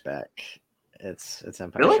got? Strikes Back. It's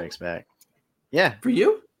Empire Really? Strikes Back. Yeah, For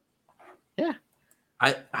you? Yeah.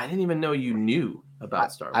 I didn't even know you knew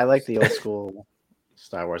about Star Wars. I like the old school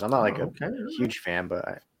Star Wars. I'm not like Okay. a huge fan,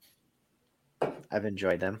 but I've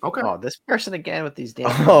enjoyed them. Okay. Oh, this person again with these damn.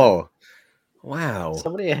 Oh, wow.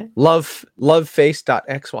 Somebody. Loveface.xyz.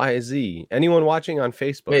 Anyone watching on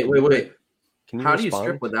Facebook? Wait. Can you How do you respond?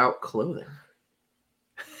 strip without clothing?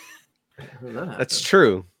 That's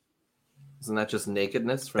true. Isn't that just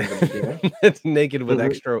nakedness from the beginning? It's naked with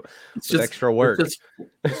extra It's extra work. It's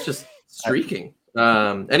just streaking.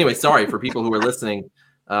 Anyway, sorry for people who are listening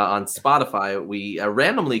on Spotify. We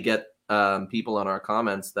randomly get people on our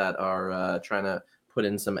comments that are trying to put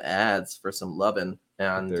in some ads for some lovin',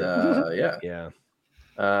 and Yeah.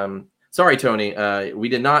 sorry, Tony. We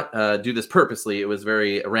did not do this purposely. It was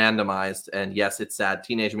very randomized, and yes, it's sad.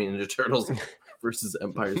 Teenage Mutant Ninja Turtles versus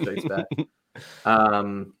Empire Strikes Back.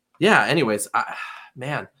 Yeah. Anyways,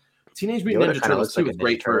 man, Teenage Mutant Yoda Ninja kinda Turtles looks 2 like a is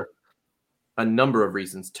great Ninja for Turtle. a number of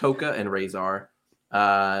reasons. Toka and Razor,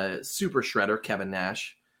 Super Shredder, Kevin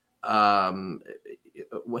Nash.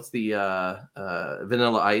 What's the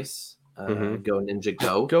Vanilla Ice? Go Ninja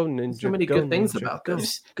Go. Go Ninja. So many go good things ninja, about go,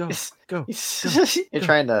 this. Go. You're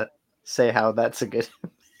trying to say how that's a good.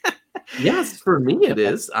 Yes, for me it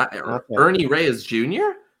is. Okay. Ernie Reyes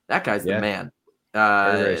Jr. That guy's the Yeah. man.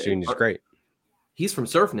 Is great. He's from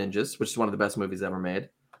Surf Ninjas, which is one of the best movies ever made.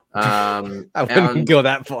 I wouldn't And go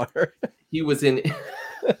that far. he was in.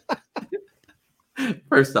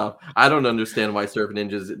 First off, I don't understand why Surf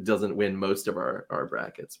Ninjas doesn't win most of our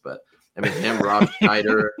brackets, but I mean, him, Rob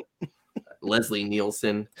Schneider, Leslie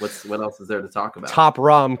Nielsen. What else is there to talk about? Top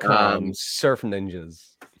rom-com, Surf Ninjas.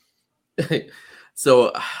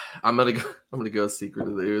 So I'm gonna go Secret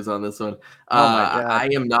of the Ooze on this one. Oh my God. I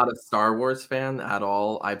am not a Star Wars fan at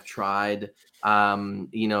all. I've tried. My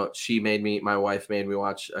wife made me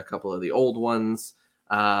watch a couple of the old ones.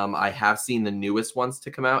 I have seen the newest ones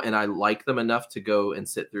to come out, and I like them enough to go and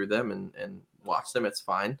sit through them and watch them. It's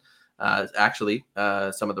fine. Actually,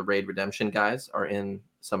 some of the Raid Redemption guys are in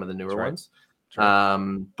some of the newer ones.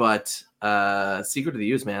 But Secret of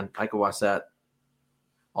the Ooze, man, I could watch that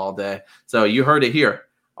all day. So you heard it here.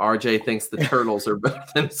 RJ thinks the Turtles are better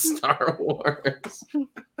than Star Wars.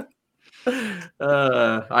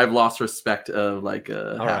 I've lost respect of like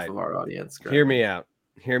half of our audience. Hear me out.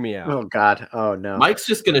 Oh God. Oh no. Mike's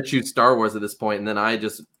just gonna choose Star Wars at this point, and then I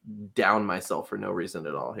just down myself for no reason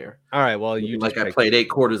at all here. All right. Well, I played 8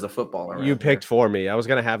 quarters of football. You picked for me. I was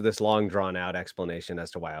gonna have this long drawn out explanation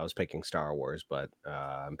as to why I was picking Star Wars, but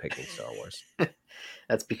I'm picking Star Wars.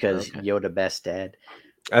 That's because Yoda best dad.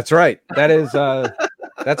 That's right. That is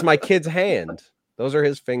that's my kid's hand. Those are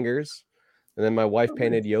his fingers. And then my wife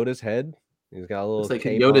painted Yoda's head. He's got a little. It's like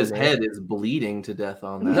cape Yoda's on there. head is bleeding to death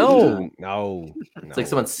on that. No. It's like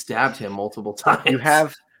someone stabbed him multiple times. Do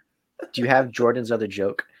you have Jordan's other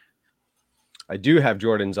joke? I do have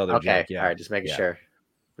Jordan's other joke. Yeah. All right, just making sure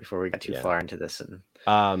before we get too far into this. And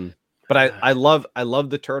but I love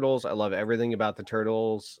the Turtles. I love everything about the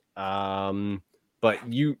Turtles. But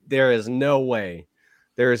there is no way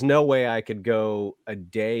I could go a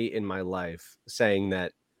day in my life saying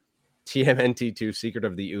that TMNT2 Secret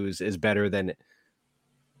of the Ooze is better than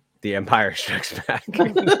The Empire Strikes Back.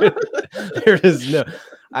 There is no.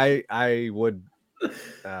 I would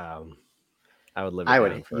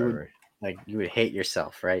live. Forever. You would hate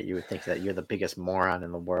yourself, right? You would think that you're the biggest moron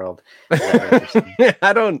in the world.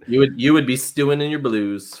 I don't. You would be stewing in your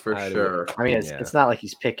blues for sure. I mean, it's not like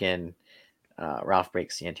he's picking Ralph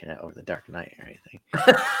Breaks the Internet over The Dark Knight or anything.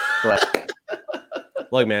 But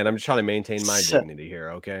look, man, I'm just trying to maintain my dignity here.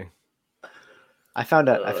 Okay. I found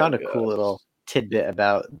a cool little tidbit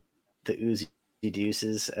about the Uzi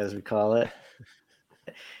Deuces, as we call it.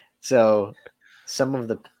 So, some of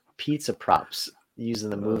the pizza props used in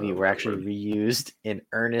the movie were actually reused in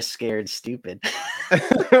Ernest Scared Stupid.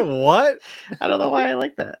 What? I don't know why I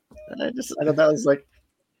like that. I thought that was like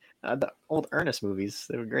the old Ernest movies.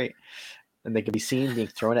 They were great, and they could be seen being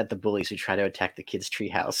thrown at the bullies who try to attack the kids'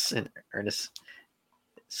 treehouse in Ernest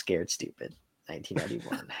Scared Stupid,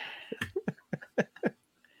 1991.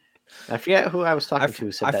 I forget who I was talking to.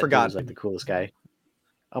 Who said that dude was like the coolest guy.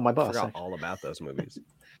 Oh, my boss! I forgot all about those movies.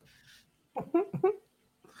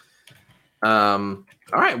 All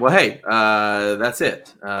right. Well, hey, that's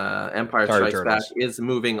it. Empire Strikes Back is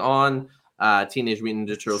moving on. Teenage Mutant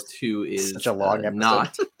Ninja Turtles 2 is such a long episode.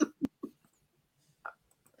 not.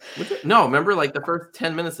 No, remember, like the first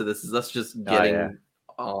 10 minutes of this is us just getting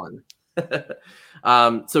on.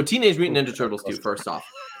 So Teenage Mutant Ninja Turtles 2, first off,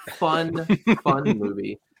 fun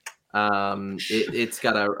movie. It's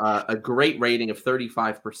got a great rating of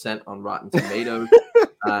 35% on Rotten Tomatoes,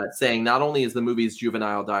 saying not only is the movie's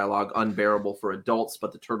juvenile dialogue unbearable for adults,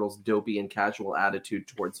 but the turtles' dopey and casual attitude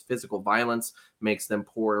towards physical violence makes them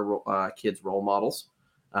poor kids' role models.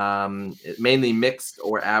 Mainly mixed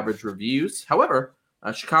or average reviews. However,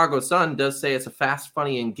 Chicago Sun does say it's a fast,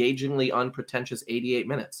 funny, engagingly unpretentious 88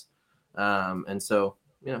 minutes. And so,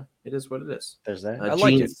 it is what it is. There's that.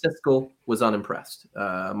 Gene Siskel was unimpressed.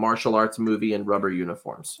 Martial arts movie in rubber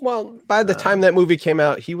uniforms. Well, by the time that movie came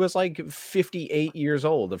out, he was like 58 years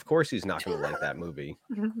old. Of course he's not going to like that movie.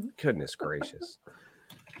 Goodness gracious.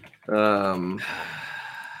 All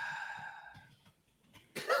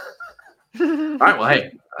right, well,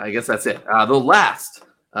 hey, I guess that's it. The last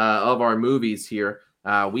of our movies here,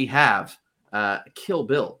 we have Kill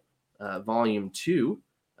Bill, Volume 2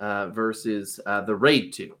 versus The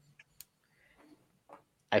Raid 2.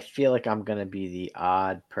 I feel like I'm going to be the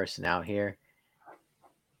odd person out here,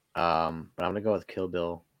 but I'm going to go with Kill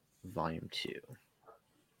Bill, Volume 2.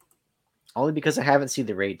 Only because I haven't seen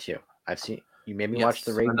The Raid 2. You made me watch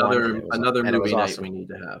The Raid 1. Another movie night awesome. we need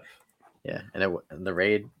to have. Yeah, and The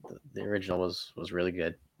Raid, the original was really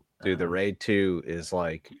good. Dude, The Raid 2 is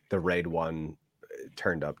like the Raid 1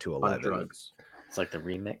 turned up to 11. Drugs. It's like the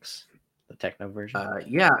remix, the techno version.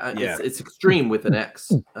 It's extreme with an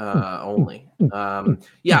X only.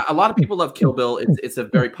 A lot of people love Kill Bill. It's a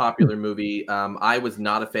very popular movie. I was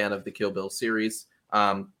not a fan of the Kill Bill series.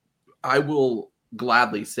 I will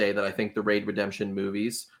gladly say that I think the Raid Redemption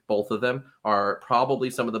movies, both of them, are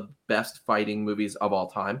probably some of the best fighting movies of all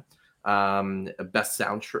time. Best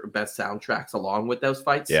soundtracks along with those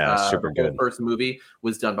fights. Super good. The first movie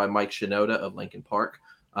was done by Mike Shinoda of Linkin Park,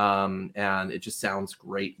 and it just sounds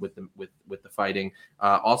great with the fighting.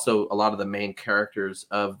 Also, a lot of the main characters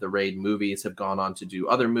of the Raid movies have gone on to do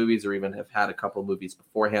other movies, or even have had a couple movies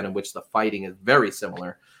beforehand in which the fighting is very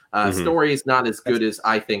similar. Story is not as good as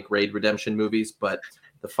I think Raid Redemption movies, but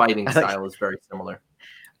the fighting style is very similar.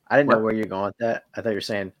 I didn't know where you're going with that. I thought you were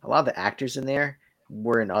saying a lot of the actors in there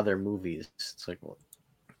were in other movies. It's like, well,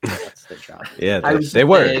 that's their job. Yeah, they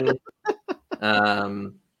were.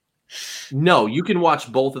 No, you can watch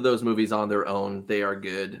both of those movies on their own. They are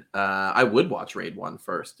good. I would watch Raid 1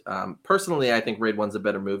 first. Personally, I think Raid 1's a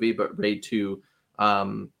better movie, but Raid 2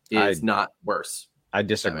 is not worse. I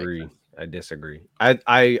disagree.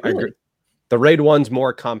 I agree. The Raid 1's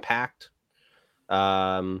more compact.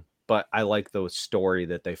 But I like the story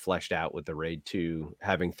that they fleshed out with the Raid 2,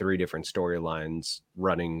 having 3 different storylines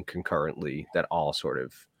running concurrently that all sort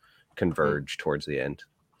of converge towards the end.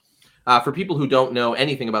 For people who don't know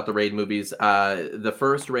anything about the Raid movies, the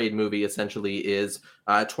first Raid movie essentially is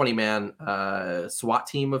a 20-man SWAT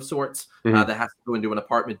team of sorts that has to go into an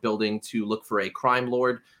apartment building to look for a crime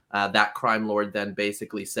lord. That crime lord then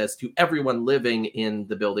basically says to everyone living in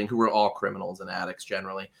the building, who are all criminals and addicts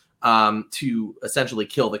generally, to essentially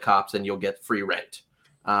kill the cops and you'll get free rent.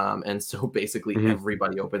 And so basically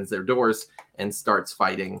everybody opens their doors and starts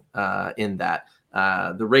fighting in that.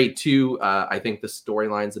 The Raid 2, I think the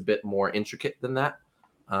storyline's a bit more intricate than that.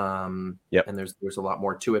 And there's a lot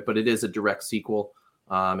more to it, but it is a direct sequel.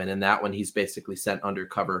 And in that one, he's basically sent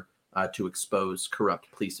undercover to expose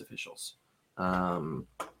corrupt police officials.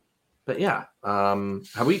 But yeah, I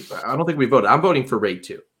don't think we voted. I'm voting for Raid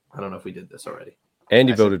 2. I don't know if we did this already. And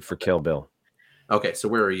you voted for Kill Bill. Okay, so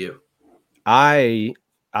where are you? I,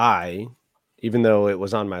 even though it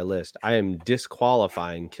was on my list, I am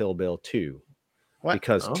disqualifying Kill Bill 2. What?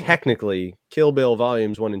 Because technically, Kill Bill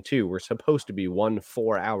Volumes 1 and 2 were supposed to be one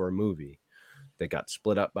 4-hour movie that got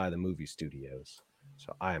split up by the movie studios.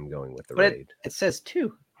 So I am going with the Raid. It says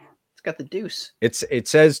 2. It's got the deuce. It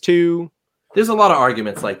says 2. There's a lot of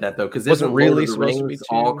arguments like that, though, because isn't really supposed to be 2?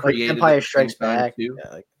 All created like Empire Strikes Back.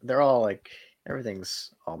 Yeah, they're all like,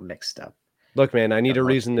 everything's all mixed up. Look, man, I need a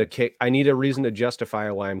reason to kick. I need a reason to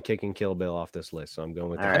justify why I'm kicking Kill Bill off this list. So I'm going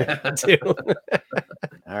with that too.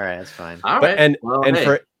 All right, that's fine. All right.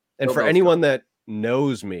 For anyone that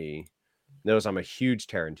knows me, knows I'm a huge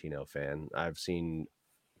Tarantino fan.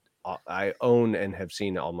 I own and have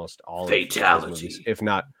seen almost all of his movies, if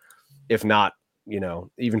not,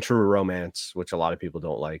 even True Romance, which a lot of people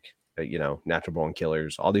don't like. Natural Born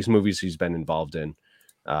Killers, all these movies he's been involved in.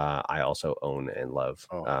 I also own and love.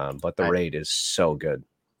 But the Raid is so good.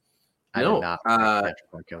 I did not like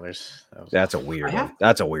Natural Killers. That's a weird one.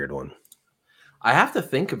 That's a weird one. I have to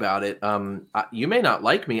think about it. You may not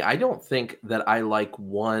like me. I don't think that I like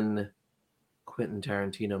one Quentin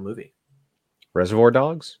Tarantino movie. Reservoir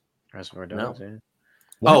Dogs? Reservoir No. Dogs. Yeah.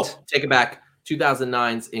 What? Oh, take it back.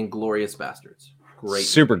 2009's Inglourious Bastards. Great.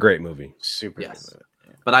 Super movie. great movie. Super. Yes. Good movie.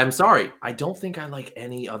 Yeah. But I'm sorry. I don't think I like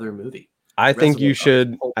any other movie. I think you Reservoir should.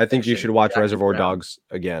 Dogs, Pulp I think you Fiction, should watch Jackie Reservoir Brown. Dogs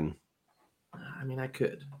again. I mean, I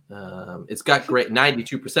could. It's got great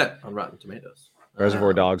 92% on Rotten Tomatoes.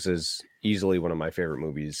 Reservoir Dogs is easily one of my favorite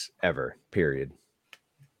movies ever. Period.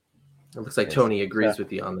 It looks like Yes. Tony agrees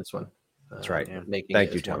with you on this one. That's right. Yeah. Making Thank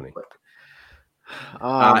it you, as one Tony. click.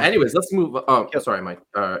 Anyways, Anyways, let's move. Oh, Kill- sorry, Mike.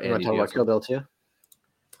 you Andy, want to talk do you about have Kill Bill too?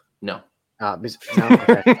 No. No,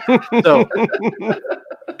 okay. So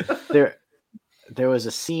there was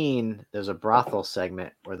a scene. There was a brothel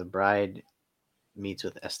segment where the bride meets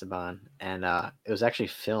with Esteban, and it was actually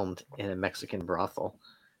filmed in a Mexican brothel,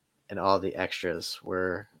 and all the extras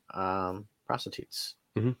were prostitutes.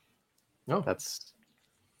 Mhm. Oh. That's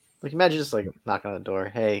like, imagine just like knocking on the door.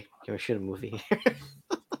 Hey, can we shoot a movie?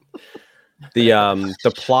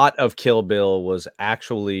 The plot of Kill Bill was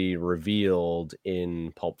actually revealed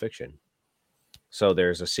in Pulp Fiction. So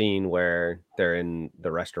there's a scene where they're in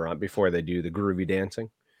the restaurant before they do the groovy dancing,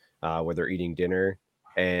 where they're eating dinner,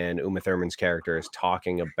 and Uma Thurman's character is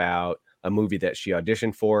talking about a movie that she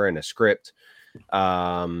auditioned for and a script,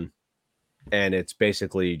 and it's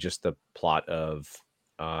basically just the plot of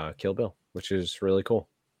Kill Bill, which is really cool.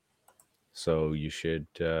 So you should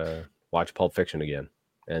watch Pulp Fiction again,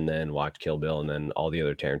 and then watch Kill Bill, and then all the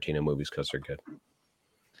other Tarantino movies because they're good.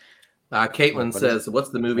 Caitlin What says, "What's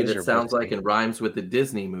the movie what is that your sounds voice like name? and rhymes with the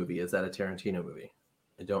Disney movie? Is that a Tarantino movie?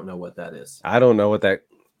 I don't know what that is." I don't know what that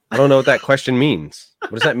question means.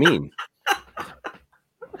 What does that mean?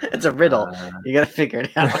 It's a riddle. Uh, You gotta figure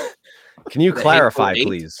it out. Can you The clarify,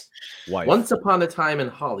 Hateful Eight? please, wife? Once Upon a Time in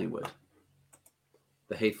Hollywood.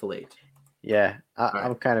 The Hateful Eight. Yeah, right.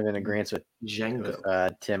 I'm kind of in agreement with Django.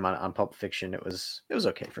 Tim on Pulp Fiction. It was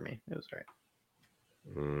okay for me. It was all right.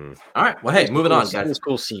 All right. Well, hey, moving on, It guys. was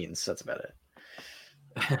cool scenes. That's about it.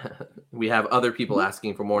 We have other people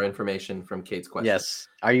asking for more information from Kate's question. Yes.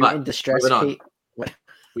 Are you But, in distress, moving on. Kate? What?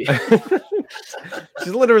 We,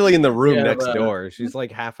 She's literally in the room Yeah, next but- door. She's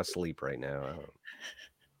like half asleep right now.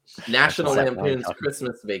 National That's what Lampoon's I'm talking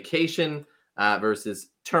Christmas Vacation versus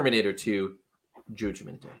Terminator 2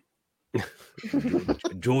 Judgment Day.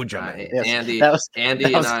 Georgia. Yes, Andy, that was- Andy That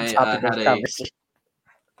and was the I topic of conversation.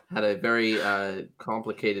 had a very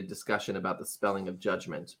complicated discussion about the spelling of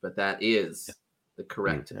judgment, but that is the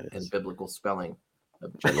correct That is. and biblical spelling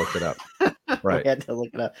of I judgment. looked it up. We Right. had to look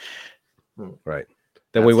it up. Right.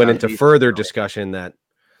 Then we That's went how into Jesus further spelled it. discussion that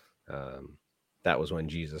that was when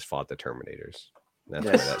Jesus fought the Terminators. That's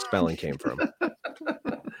Yes. where that spelling came from.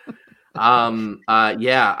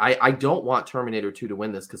 Yeah, I don't want Terminator 2 to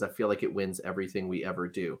win this because I feel like it wins everything we ever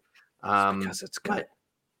do. Because it's good. But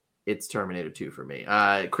it's Terminator 2 for me.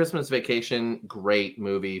 Christmas Vacation, great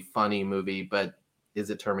movie, funny movie, but is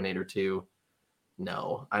it Terminator 2?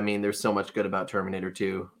 No. I mean, there's so much good about Terminator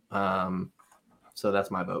 2. So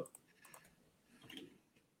that's my vote.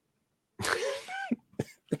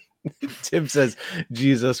 Tim says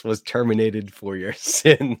Jesus was terminated for your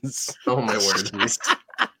sins. Oh my word.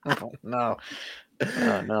 Oh, no.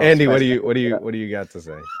 Oh, no. Andy, what do you got to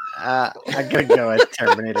say? I'm gonna go with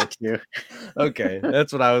Terminator 2. Okay,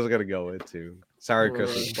 that's what I was gonna go with too. Sorry,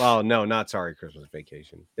 Christmas. Well, no, not sorry, Christmas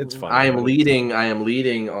Vacation. It's fun. I am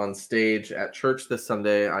leading on stage at church this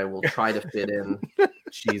Sunday. I will try to fit in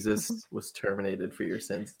Jesus was terminated for your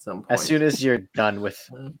sins at some point. As soon as you're done with,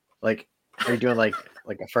 like, are you doing like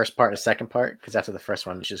a first part and a second part? Because after the first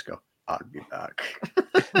one, you just go, "I'll be back."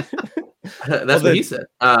 That's what he said.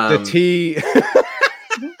 The T.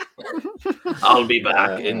 I'll be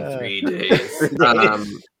back in 3 days.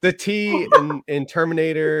 The T in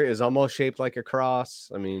Terminator is almost shaped like a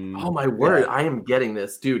cross. I mean, Oh my word, I am getting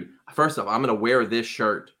this, dude. First off, I'm gonna wear this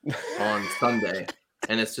shirt on Sunday,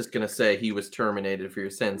 and it's just gonna say he was terminated for your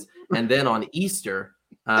sins. And then on Easter,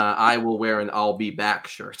 I will wear an "I'll be back"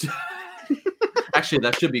 shirt. Actually,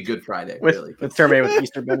 that should be Good Friday, really. with Terminator with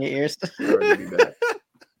Easter Bunny ears. Or be back.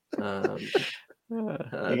 You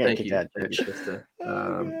gotta Thank kick you, that, thank Church. you,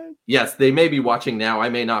 Krista. Yes, they may be watching now. I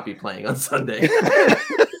may not be playing on Sunday.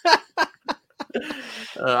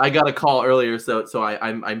 I got a call earlier, so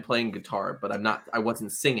I'm playing guitar, but I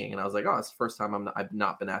wasn't singing, and I was like, oh, it's the first time I've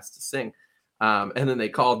not been asked to sing. And then they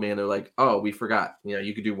called me and they're like, oh, we forgot,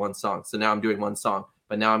 you could do one song. So now I'm doing one song,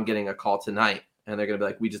 but now I'm getting a call tonight, and they're gonna be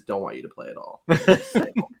like, we just don't want you to play at all.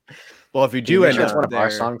 well, if you do end That's up one of our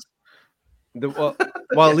there, songs.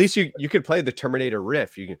 well, at least you could play the Terminator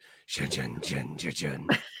riff. You can, shun, shun, shun, shun, shun.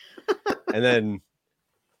 And then,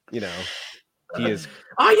 He is.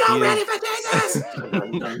 Are y'all he ready is- for Jesus?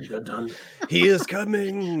 Dun, dun, dun, dun. He is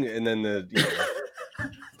coming, and then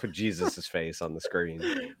put Jesus's face on the screen.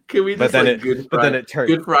 Can we just But then like it turned.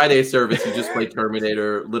 Good Friday service? You just play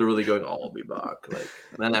Terminator, literally going, "I'll be back." Like,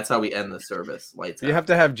 and then that's how we end the service. Lights You out. have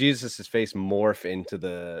to have Jesus's face morph into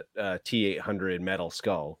the T-800 metal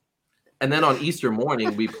skull. And then on Easter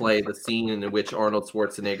morning, we play the scene in which Arnold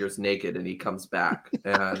Schwarzenegger's naked and he comes back,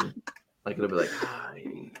 and like it'll be like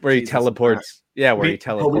Where he Jesus teleports. Yeah, where he Christ.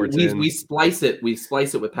 teleports in. We splice it. We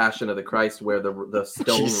splice it with Passion of the Christ, where the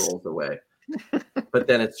stone Jeez. rolls away, but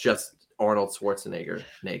then it's just Arnold Schwarzenegger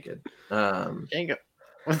naked. Django.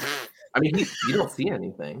 I mean, you don't see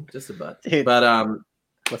anything, just a butt. Dude. But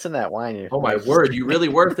What's in that wine? oh my word, you really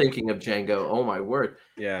were thinking of Django. Oh my word,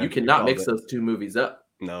 Yeah, you cannot called mix it. those two movies up.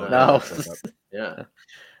 No. No. Yeah.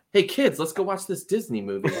 Hey kids, let's go watch this Disney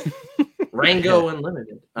movie, Rango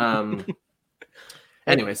Unlimited.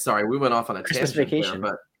 Anyway, sorry, we went off on a Christmas tangent there, Vacation.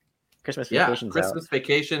 but Christmas yeah, Vacation's Christmas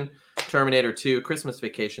Vacation, Terminator 2, Christmas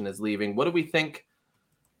Vacation is leaving. What do we think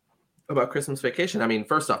about Christmas Vacation? I mean,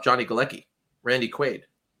 first off, Johnny Galecki, Randy Quaid,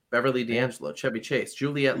 Beverly D'Angelo, Chevy Chase,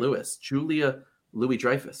 Juliette Lewis, Julia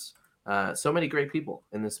Louis-Dreyfus. So many great people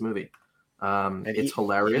in this movie. It's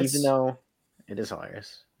hilarious. Even though it is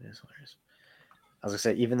hilarious. It is hilarious. I was gonna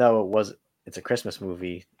say, even though it's a Christmas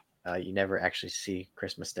movie, you never actually see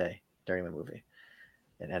Christmas Day during the movie.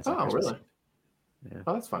 It ends on Oh, Christmas really? Eve. Yeah.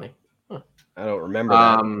 Oh, that's funny. I don't remember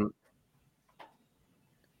that.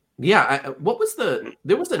 Yeah, what was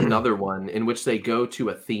there was another one in which they go to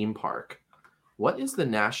a theme park. What is the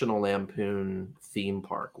National Lampoon theme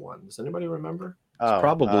park one? Does anybody remember? Oh,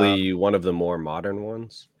 Probably one of the more modern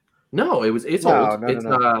ones. No, it's No, old. no, It's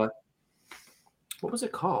no. What was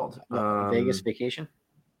it called? Vegas Vacation.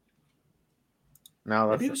 No,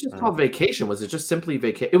 Maybe it was just that's called Vacation. Was it just simply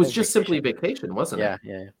Vacation? It was just simply Vacation, wasn't it?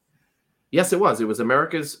 yeah. Yes, it was. It was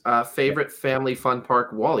America's favorite family fun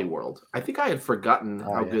park, Wally World. I think I had forgotten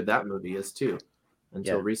how good that movie is too,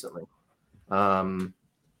 until recently.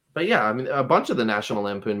 But yeah, I mean, a bunch of the National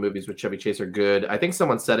Lampoon movies with Chevy Chase are good. I think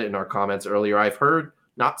someone said it in our comments earlier. I've heard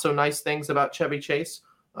not so nice things about Chevy Chase.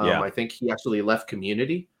 I think he actually left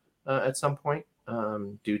Community at some point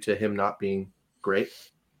due to him not being great.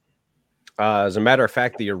 As a matter of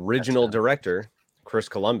fact, the original director, Chris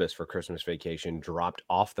Columbus, for Christmas Vacation dropped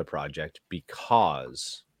off the project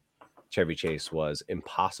because Chevy Chase was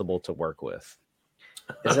impossible to work with.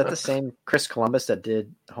 Is that the same Chris Columbus that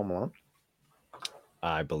did Home Alone?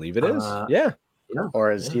 I believe it is. Yeah.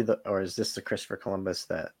 Or is is this the Christopher Columbus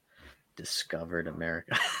that discovered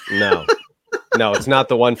America? No, it's not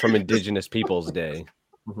the one from Indigenous Peoples Day.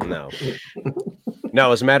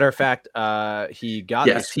 No, as a matter of fact, he got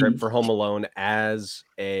the script for Home Alone as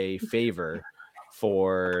a favor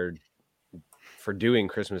for doing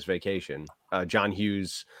Christmas Vacation. John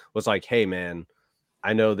Hughes was like, "Hey man,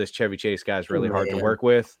 I know this Chevy Chase guy's really hard to work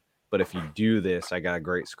with, but if you do this, I got a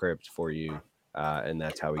great script for you." And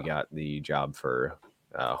that's how we got the job for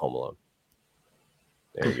Home Alone.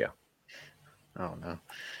 There you go. Oh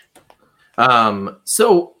no.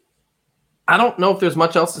 So I don't know if there's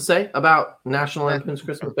much else to say about National Lampoon's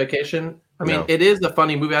Christmas Vacation. I mean, it is a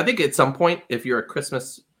funny movie. I think at some point, if you're a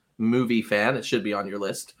Christmas movie fan, it should be on your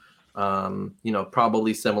list.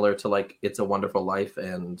 Probably similar to like It's a Wonderful Life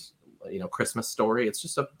and Christmas Story. It's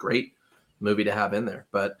just a great movie to have in there.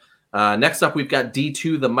 But next up, we've got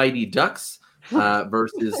D2 The Mighty Ducks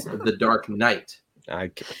versus The Dark Knight.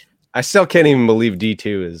 I still can't even believe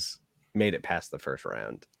D2 has made it past the first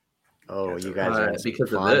round. Oh, you guys are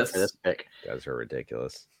because of this. for this pick. You guys are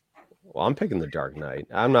ridiculous. Well, I'm picking The Dark Knight.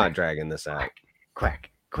 I'm not dragging this out.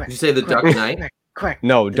 Quack. Did you say The Dark Knight? Quack.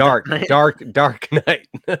 No, Dark Knight. Dark Dark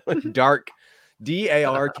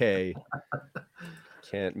D-A-R-K.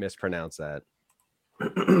 Can't mispronounce that.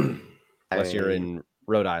 Unless you're in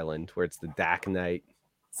Rhode Island where it's the Dak Knight.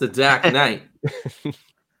 It's the Dak Knight.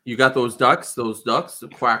 You got those ducks,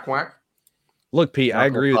 quack quack. Look, Pete, I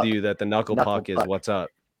agree puck. with you that the knuckle puck is what's up.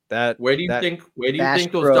 Where do you think Bash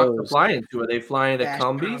those Bros. ducks are flying to? Are they flying to Bash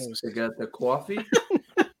Cumbies Bros. to get the coffee?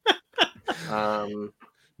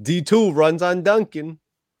 D2 runs on Duncan.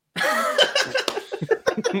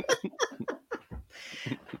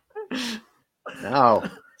 No.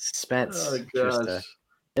 Suspense. Oh gosh.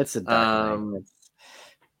 It's a Dark Knight.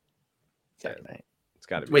 Dark Knight. It's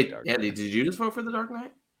got to be Wait, Dark Andy, Knight. did you just vote for the Dark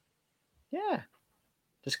Knight? Yeah.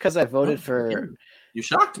 Just because I voted for. You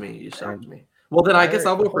shocked me. Well, then I guess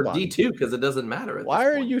I'll vote for hold on. D2 because it doesn't matter. At Why this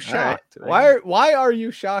are point. you shocked? right. Why are you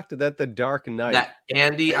shocked that the Dark Knight? That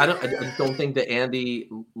Andy? I don't think that Andy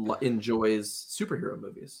enjoys superhero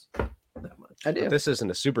movies that much. I do. This isn't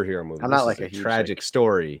a superhero movie. I'm This not is like a a huge, tragic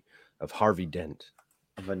story of Harvey Dent.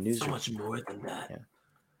 Of a news So report. much more than that.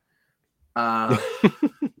 Yeah.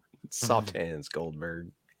 Soft hands,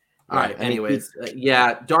 Goldberg. All right. I mean, Anyways,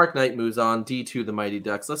 yeah, Dark Knight moves on. D2, The Mighty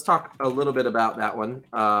Ducks. Let's talk a little bit about that one.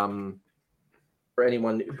 For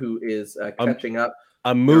anyone who is catching up, A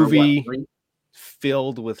there are, movie what,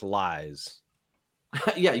 filled with lies.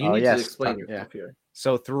 yeah, you Oh, need yes, to explain yeah. yourself here.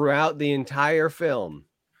 So throughout the entire film,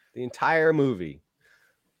 the entire movie,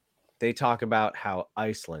 they talk about how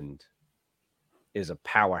Iceland is a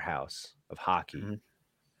powerhouse of hockey. Mhm.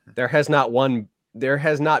 There has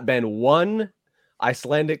not been one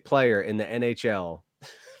Icelandic player in the NHL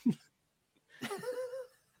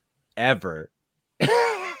ever.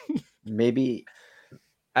 Maybe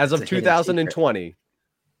As of It's a hidden secret. 2020,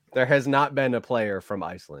 there has not been a player from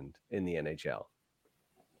Iceland in the NHL.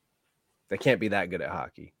 They can't be that good at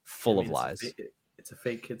hockey. Full I mean, of lies. It's a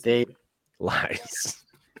fake kids They- movie. Lies.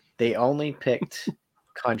 they only picked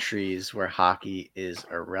countries where hockey is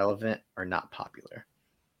irrelevant or not popular.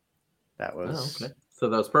 That Oh, was okay. So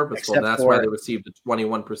that was purposeful. Except That's why for- they received a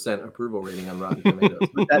 21% approval rating on Rotten Tomatoes.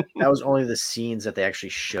 that was only the scenes that they actually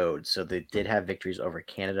showed. So they did have victories over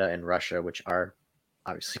Canada and Russia, which are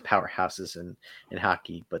obviously powerhouses in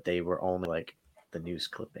hockey, but they were only like the news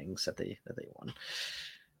clippings that they won.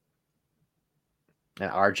 And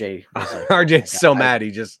RJ was like, RJ's so I- mad he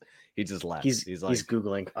just left. he's like,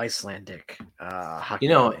 googling Icelandic hockey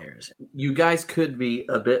You know, players. You guys could be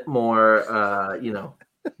a bit more,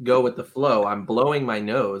 go with the flow. I'm blowing my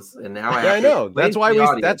nose, and now I yeah, have I to know. explain That's to why the we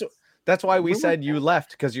audience. that's why we Remember- said you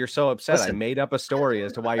left, because you're so upset. I Listen. made up a story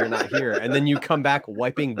as to why you're not here, and then you come back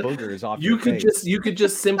wiping boogers off You your could face. you could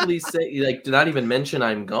just simply say, like, do not even mention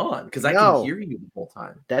I'm gone, because I No. can hear you the whole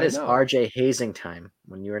time. That I is know. RJ hazing time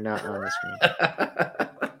when you are not on the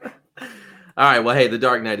screen. All right, well, hey, The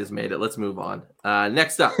Dark Knight has made it. Let's move on.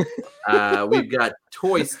 Next up, we've got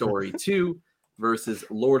Toy Story 2 versus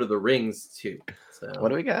Lord of the Rings 2. So, What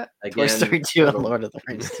do we got? Toy Again, Story 2 and Lord of the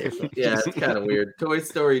Rings 2. yeah, it's kind of weird. Toy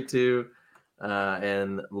Story 2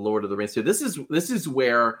 and Lord of the Rings 2. This is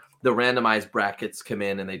where the randomized brackets come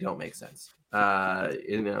in and they don't make sense.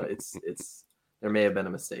 It's there may have been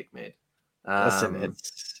a mistake made. Listen,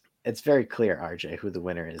 it's very clear, RJ, who the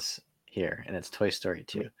winner is here, and it's Toy Story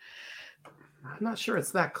 2. I'm not sure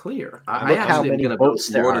it's that clear. I Look how actually am many gonna votes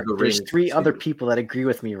vote there Lord are. of the There's Rings 3 other 2. people that agree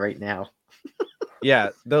with me right now. Yeah,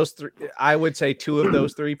 those three. I would say 2 of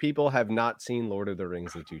those 3 people have not seen Lord of the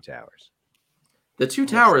Rings: The Two Towers. The Two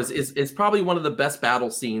Towers is probably one of the best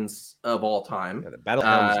battle scenes of all time. Yeah, the Battle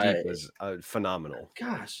of Helm's Deep was phenomenal.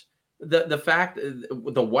 Gosh, the fact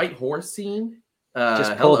the white horse scene.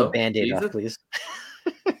 Just pull the hello, Band-Aid Jesus. off, please.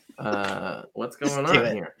 What's Just going do on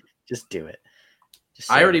it. here? Just do it. Just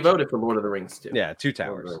I say already what you- voted for Lord of the Rings 2. Yeah, Two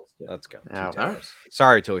Lord of the Towers. Rings 2. Let's go. Two Oh. Towers. All right.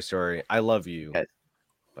 Sorry, Toy Story. I love you, Okay.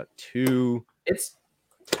 but Two It's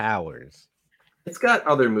Towers. got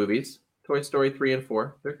other movies. Toy Story 3 and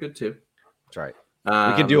 4. They're good too. That's right.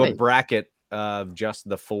 We could do a hey. bracket of just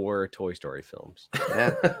the 4 Toy Story films,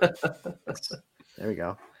 Yeah, there we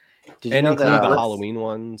go. Did you and know include that? the let's- Halloween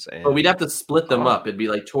ones. And But we'd have to split them Oh. up. It'd be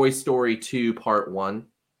like Toy Story 2 Part 1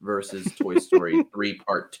 versus Toy Story 3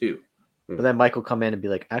 Part 2. But then Mike will come in and be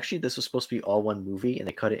like, actually, this was supposed to be all one movie, and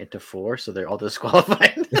they cut it into 4, so they're all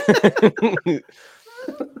disqualified.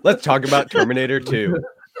 Let's talk about Terminator 2.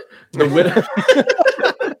 The winner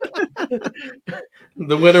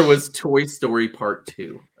The winner was Toy Story Part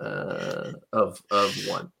 2 of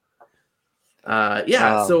 1.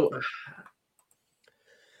 Yeah, Um, so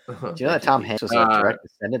Do you know that Tom Hanks was a direct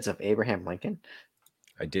descendant of Abraham Lincoln?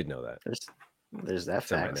 I did know that. There's that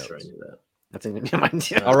in my fact. notes. Sure I knew that. That's in mine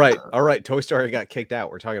too. All right. Toy Story got kicked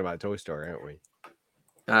out. We're talking about Toy Story, aren't we?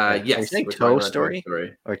 Are you Yes, saying we're talking about Toy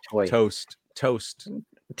Story? Or Toy Toast. Toast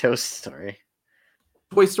Story.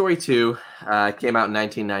 Toy Story 2 came out in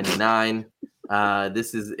 1999.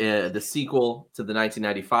 This is the sequel to the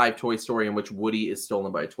 1995 Toy Story, in which Woody is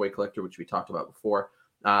stolen by a toy collector, which we talked about before.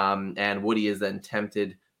 And Woody is then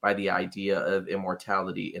tempted by the idea of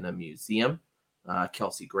immortality in a museum.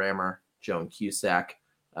 Kelsey Grammer, Joan Cusack,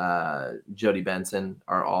 Jodie Benson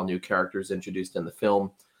are all new characters introduced in the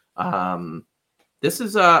film. This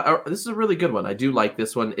is a really good one. I do like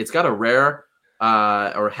this one. It's got a rare,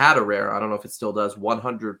 or had a rare, I don't know if it still does,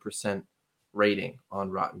 100% rating on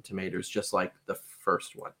Rotten Tomatoes, just like the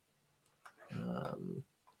first one.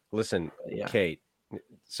 Listen, Yeah. Kate.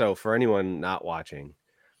 So for anyone not watching,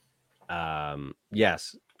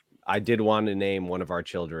 yes, I did want to name one of our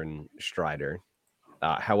children Strider.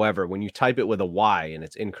 However, when you type it with a Y and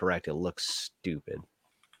it's incorrect, it looks stupid.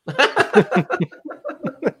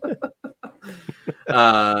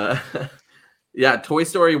 Yeah, Toy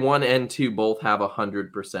Story 1 and 2 both have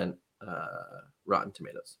 100% Rotten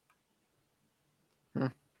Tomatoes.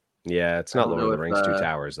 Yeah, it's I not don't Lord of know the Rings if, Two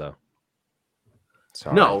Towers though.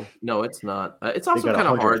 Sorry. No, it's not. It's They also got kind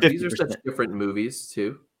of hard. These are 150%. such different movies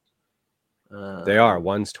too. They are.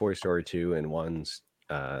 One's Toy Story 2 and one's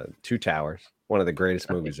Two Towers. One of the greatest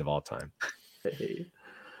movies of all time.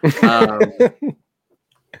 All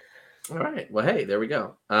right. Well, hey, there we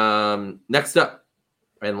go. Next up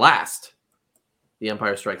and last, The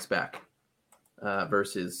Empire Strikes Back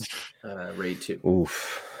versus Raid 2.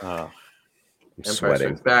 Oof. Oh, I'm Empire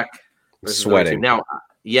sweating. Strikes Back I'm versus Raid 2. sweating. Now,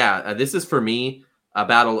 this is for me a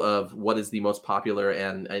battle of what is the most popular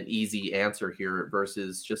and an easy answer here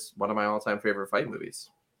versus just one of my all-time favorite fight movies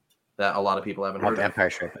that a lot of people haven't heard of. Empire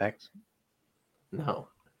Strikes Back. No.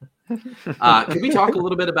 Can we talk a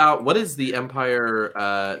little bit about what is the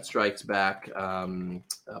Empire Strikes Back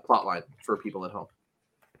plot line for people at home?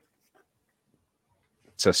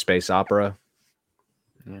 It's a space opera.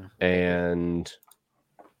 Yeah. And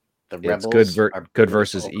The it's rebels good are good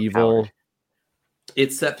versus evil. overpowered.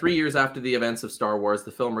 It's set 3 years after the events of Star Wars.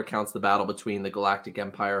 The film recounts the battle between the Galactic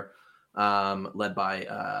Empire, led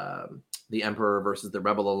by the Emperor, versus the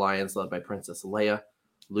Rebel Alliance, led by Princess Leia.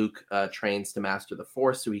 Luke trains to master the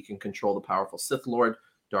Force so he can control the powerful Sith Lord,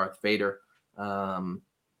 Darth Vader.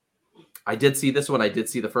 I did see this one. I did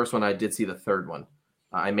see the first one. I did see the third one.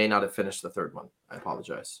 I may not have finished the third one. I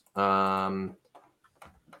apologize.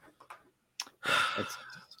 It's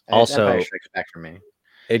Also- Empire Strikes Back for me.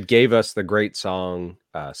 It gave us the great song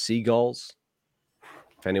Seagulls.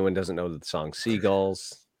 If anyone doesn't know the song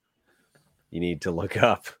Seagulls, you need to look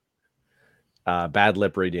up bad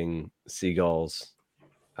lip reading Seagulls.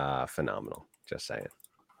 Phenomenal. Just saying.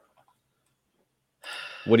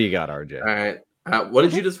 What do you got, RJ? All right. What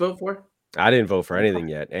did you just vote for? I didn't vote for anything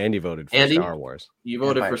yet. Andy voted for Andy? Star Wars. You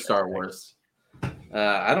voted Empire for Star Strikes Back. Wars.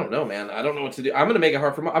 I don't know, man. I don't know what to do. I'm going to make it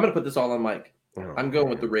hard for. I'm going to put this all on Mike. Oh, I'm going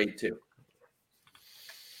with the Raid 2.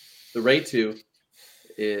 The Raid 2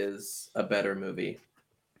 is a better movie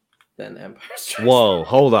than Empire Strikes Whoa,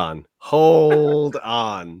 hold on. Hold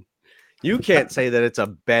on. You can't say that it's a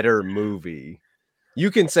better movie. You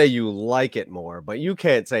can say you like it more, but you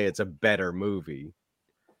can't say it's a better movie.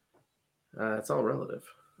 It's all relative.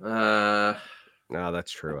 No,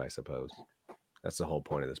 that's true, I suppose. That's the whole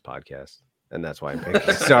point of this podcast. And that's why I'm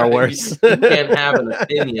picking Star Wars. You can't have an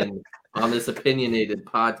opinion on this opinionated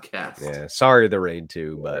podcast. Yeah, sorry the Raid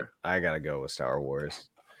 2, but I gotta go with Star Wars.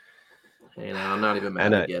 You know, I'm not even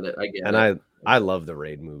mad. I get it. I get And it. I love the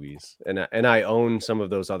Raid movies. And I own some of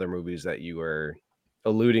those other movies that you were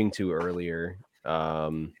alluding to earlier.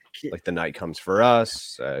 Like The Night Comes for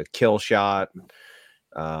Us, Kill Shot,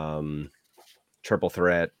 Triple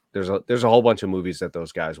Threat. There's a whole bunch of movies that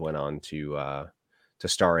those guys went on to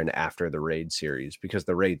star in after the Raid series, because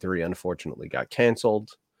the Raid 3 unfortunately got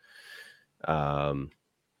canceled.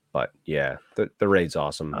 But yeah, the Raid's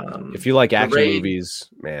awesome. If you like action movies,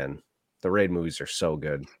 man, the Raid movies are so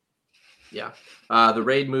good. Yeah. The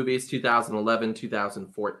Raid movies, 2011,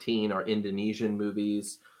 2014, are Indonesian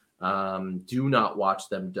movies. Do not watch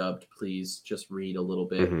them dubbed, please. Just read a little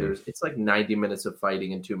bit. It's like 90 minutes of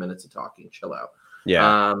fighting and 2 minutes of talking. Chill out.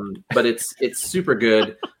 Yeah. But it's super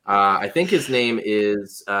good. I think his name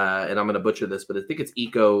is, and I'm going to butcher this, but I think it's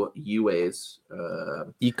Iko Uwais. Iko,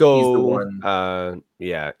 he's the one.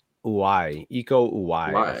 Yeah, Uwais. Iko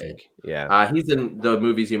Uwais, I think. Yeah. He's in the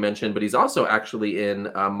movies you mentioned, but he's also actually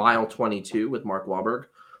in Mile 22 with Mark Wahlberg.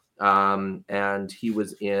 And he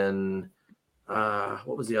was in,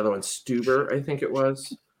 what was the other one? Stuber, I think it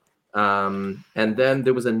was. And then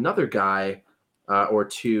there was another guy or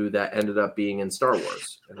two that ended up being in Star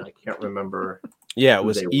Wars, and I can't remember. Yeah,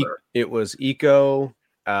 who they were. It was Iko,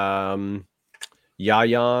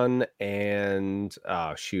 Yayan, and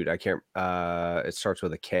shoot, I can't. It starts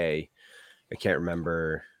with a K. I can't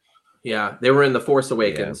remember. Yeah, they were in The Force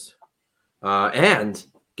Awakens. And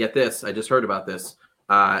get this, I just heard about this.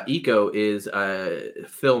 Iko is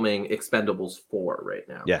filming Expendables 4 right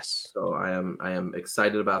now. Yes. So I am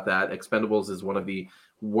excited about that. Expendables is one of the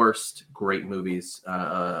worst great movies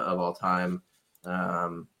of all time.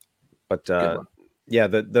 But yeah,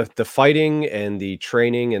 the fighting and the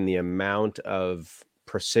training and the amount of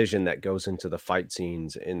precision that goes into the fight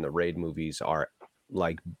scenes in the Raid movies are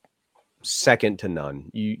like second to none.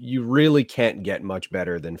 You really can't get much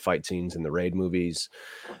better than fight scenes in the Raid movies.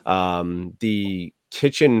 The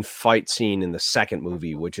kitchen fight scene in the second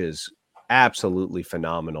movie, which is absolutely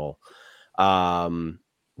phenomenal.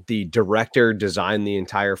 The director designed the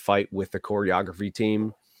entire fight with the choreography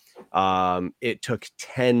team. It took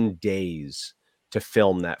 10 days to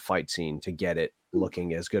film that fight scene to get it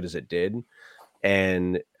looking as good as it did.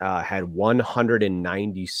 and had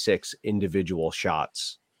 196 individual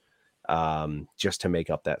shots just to make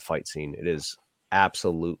up that fight scene. It is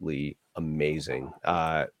absolutely amazing.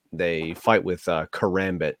 They fight with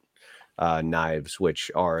karambit knives,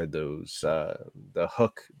 which are those the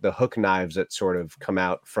hook knives that sort of come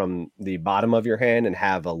out from the bottom of your hand and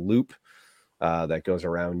have a loop that goes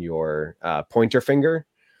around your pointer finger.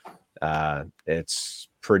 It's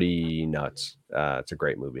pretty nuts. It's a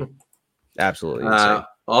great movie. Absolutely insane.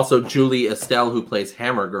 Also, Julie Estelle, who plays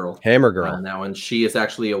Hammer Girl. Now, and she is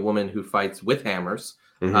actually a woman who fights with hammers.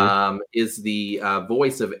 Is the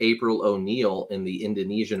voice of April O'Neil in the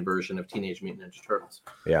Indonesian version of Teenage Mutant Ninja Turtles.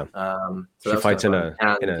 Yeah. So she fights in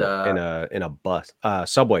a bus,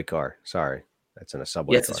 subway car. Sorry, that's in a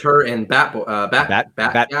subway. Yes, car. It's her and Bat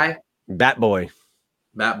Boy.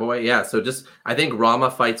 Yeah. So I think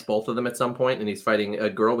Rama fights both of them at some point, and he's fighting a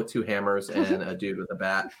girl with 2 hammers and a dude with a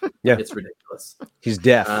bat. Yeah, it's ridiculous. He's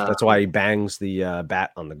deaf. That's why he bangs the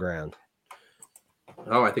bat on the ground.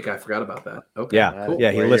 Oh, I think I forgot about that. Okay. Yeah. Cool.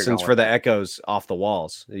 Yeah. He listens for the echoes off the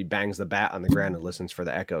walls. He bangs the bat on the ground and listens for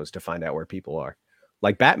the echoes to find out where people are.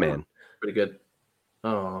 Like Batman. Pretty good.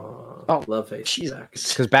 Oh, love face.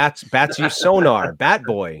 Because bats use sonar. Bat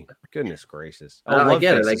Boy. Goodness gracious. I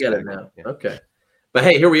get it now. Yeah. Okay. But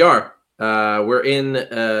hey, here we are. We're in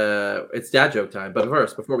it's dad joke time. But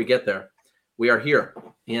first, before we get there, we are here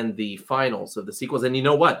in the finals of the sequels. And you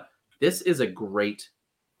know what? This is a great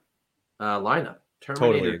lineup.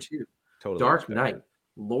 Terminator 2, Dark Knight,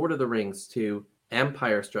 Lord of the Rings 2,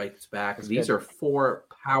 Empire Strikes Back. These are 4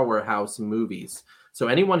 powerhouse movies. So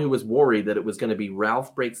anyone who was worried that it was going to be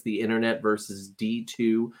Ralph Breaks the Internet versus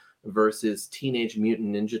D2 versus Teenage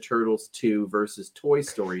Mutant Ninja Turtles 2 versus Toy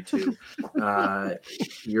Story 2,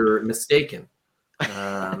 you're mistaken.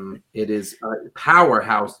 It is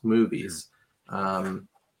powerhouse movies. But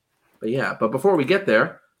before we get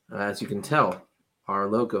there, as you can tell, our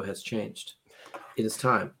logo has changed. It is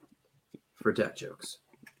time for dad jokes.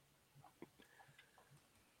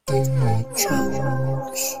 Hey,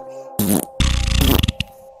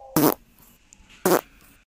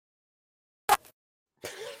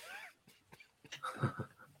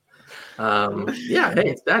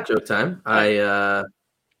 it's dad joke time. I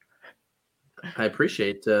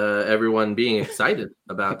appreciate everyone being excited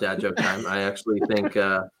about dad joke time. I actually think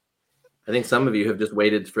some of you have just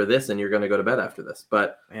waited for this and you're going to go to bed after this.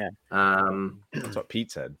 But that's what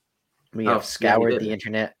Pete said. We have scoured the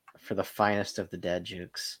internet for the finest of the dad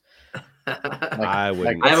jokes. I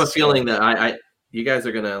have a feeling that you guys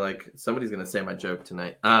are gonna somebody's gonna say my joke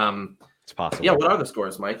tonight. It's possible. Yeah. What are the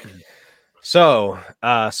scores, Mike? So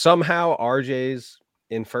somehow RJ's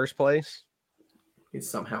in first place. He's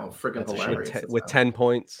somehow freaking hilarious with 10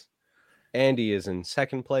 points. Andy is in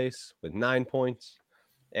second place with 9 points.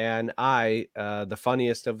 And I, the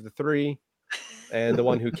funniest of the 3, and the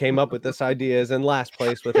one who came up with this idea, is in last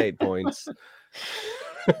place with 8 points.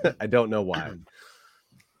 I don't know why.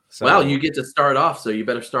 So, well, you get to start off, so you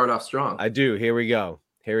better start off strong. I do. Here we go.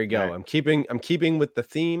 Right. I'm keeping with the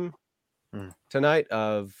theme tonight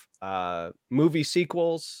of movie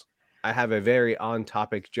sequels. I have a very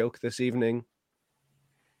on-topic joke this evening.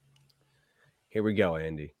 Here we go,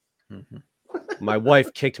 Andy. My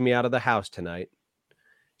wife kicked me out of the house tonight.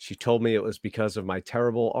 She told me it was because of my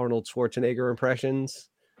terrible Arnold Schwarzenegger impressions.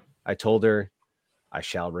 I told her I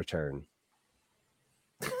shall return.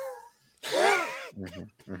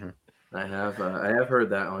 I have heard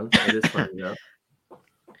that one. It is funny though. You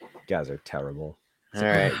guys are terrible. All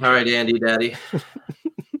right, Andy, Daddy.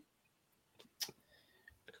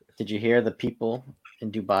 Did you hear the people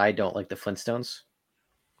in Dubai don't like the Flintstones,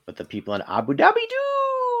 but the people in Abu Dhabi do?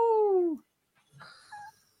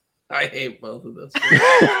 I hate both of those.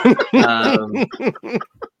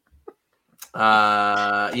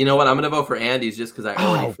 You know what? I'm going to vote for Andy's just because I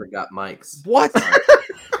already forgot Mike's. What?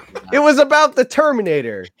 It was about the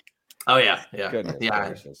Terminator. Oh yeah. Goodness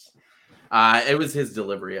gracious. It was his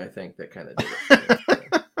delivery, I think, that kind of did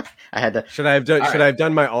it. I had to. Should I have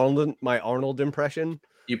done my Arnold impression?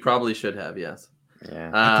 You probably should have. Yes.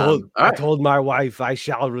 Yeah. I told my wife I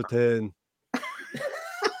shall return.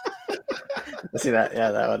 See that?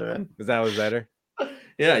 Yeah, that would have been. Because that was better.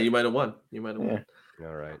 Yeah, you might have won.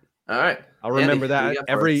 All right. I'll remember that.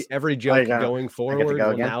 Every joke going forward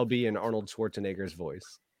will now be in Arnold Schwarzenegger's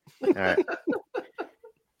voice. All right.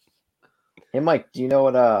 Hey, Mike, do you know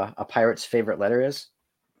what a pirate's favorite letter is?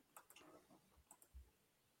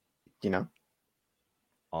 Do you know?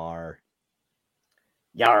 R.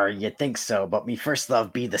 Yar, you think so, but me first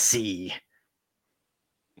love be the sea.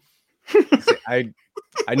 I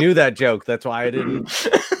knew that joke. That's why I didn't.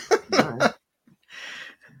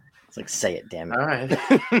 It's like, say it, damn it. All right.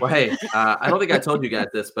 Well, hey, I don't think I told you guys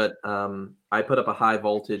this, but I put up a high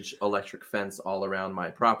voltage electric fence all around my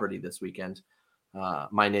property this weekend.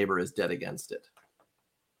 My neighbor is dead against it.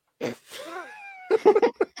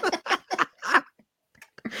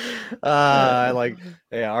 I like,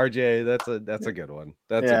 yeah, RJ. That's a good one.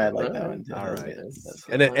 That's Yeah, I a good like one. that one too. All That was right. good. That's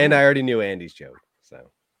And and I already knew Andy's joke. So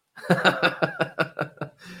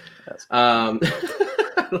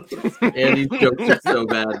Andy's jokes are so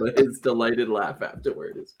bad, but his delighted laugh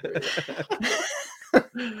afterward is great.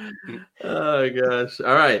 Oh gosh.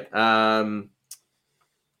 All right. Man,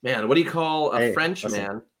 what do you call a Hey, French listen.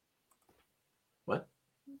 man? What?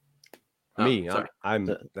 Oh, me, sorry.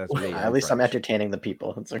 that's me. At least I'm French. entertaining the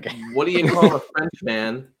people. It's okay. What do you call a French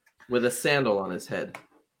man with a sandal on his head?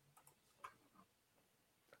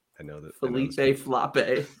 I know that. Felipe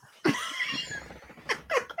Floppe.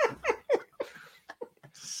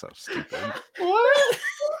 So stupid. What?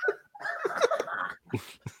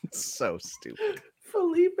 So stupid.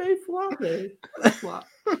 Felipe Floppe. Flop.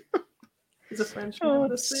 He's a French man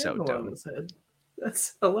with a so sandal on dumb. his head.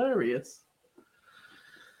 That's hilarious.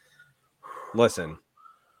 Listen,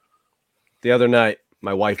 the other night,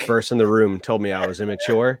 my wife burst in the room, told me I was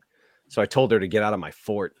immature, so I told her to get out of my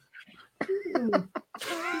fort.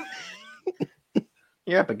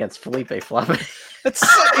 You're up against Felipe Floppe.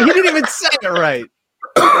 He didn't even say it right.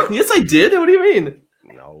 Yes, I did. What do you mean?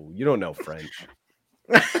 No, you don't know French.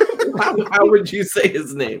 How would you say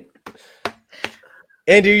his name?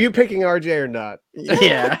 Andy, are you picking RJ or not?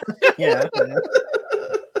 Yeah. Yeah.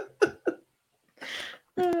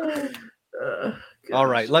 All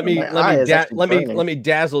right, let me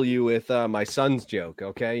dazzle you with my son's joke.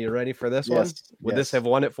 Okay, you ready for this one? Would this have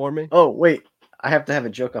won it for me? Oh wait, I have to have a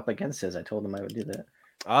joke up against his. I told him I would do that.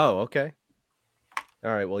 Oh, okay.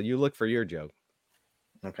 All right. Well, you look for your joke.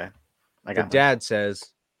 Okay. The dad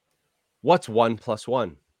says, "What's 1 +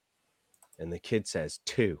 1?" And the kid says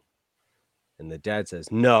 2. And the dad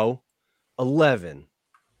says, "No, 11."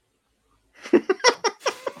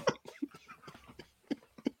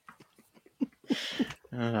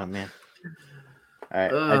 Oh man. All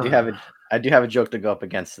right. I do have a joke to go up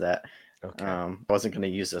against that. Okay. I wasn't going to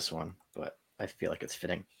use this one, but I feel like it's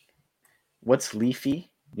fitting. What's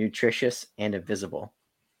leafy, nutritious, and invisible?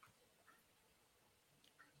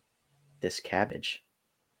 This cabbage.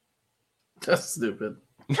 That's stupid.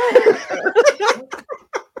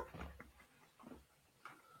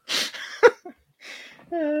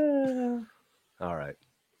 All right.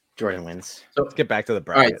 Jordan wins. So let's get back to the all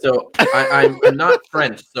bracket. right. So I'm not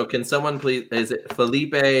French. So can someone please? Is it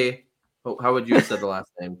Felipe? Oh, how would you have said the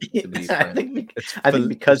last name to be I French? think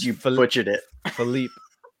because you butchered it. Philippe.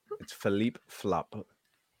 It's Philippe Flop.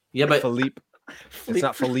 Yeah, but Philippe. It's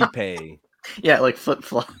not Felipe. Yeah, like flip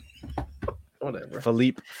flop. Whatever.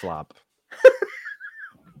 Philippe Flop.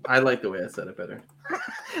 I like the way I said it better.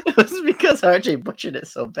 It was because RJ butchered it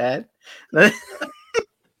so bad.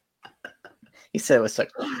 He said it with such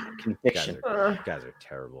conviction. You guys are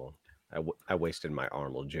terrible. I wasted my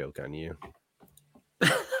Arnold joke on you.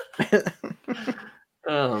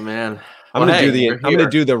 Oh man. I'm gonna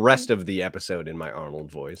do the rest of the episode in my Arnold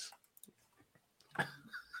voice.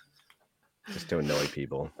 Just to annoy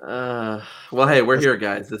people. Well, hey, we're here,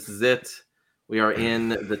 guys. This is it. We are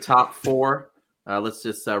in the top 4. Let's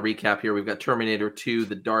just recap here. We've got Terminator 2,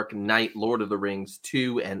 The Dark Knight, Lord of the Rings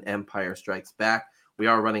 2, and Empire Strikes Back. We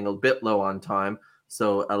are running a bit low on time,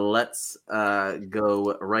 so let's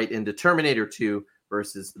go right into Terminator 2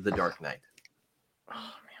 versus The Dark Knight. Oh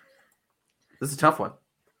man, this is a tough one.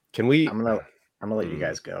 Can we? I'm gonna let you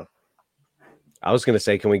guys go. I was gonna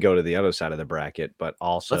say, can we go to the other side of the bracket? But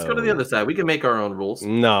also, let's go to the other side. We can make our own rules.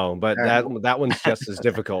 No, but that one's just as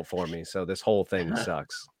difficult for me. So this whole thing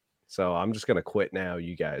sucks. So I'm just gonna quit now.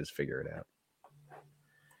 You guys figure it out.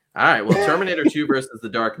 All right. Well, Terminator 2 versus The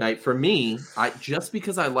Dark Knight. For me, just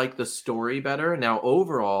because I like the story better. Now,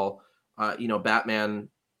 overall, Batman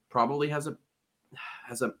probably has a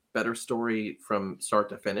better story from start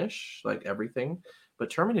to finish, like everything. But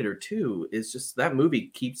Terminator 2 is just, that movie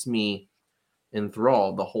keeps me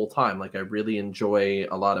enthralled the whole time. Like, I really enjoy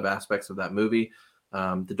a lot of aspects of that movie.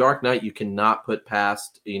 The Dark Knight, you cannot put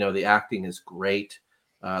past. The acting is great.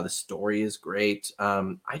 The story is great.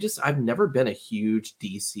 I've never been a huge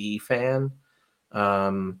DC fan.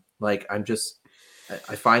 I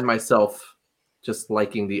find myself just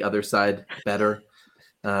liking the other side better.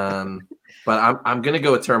 But I'm gonna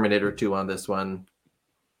go with Terminator 2 on this one.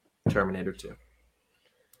 Terminator 2.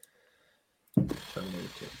 Terminator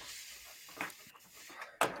 2.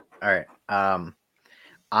 All right.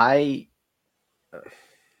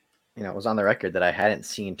 it was on the record that I hadn't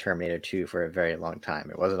seen Terminator 2 for a very long time.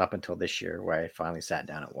 It wasn't up until this year where I finally sat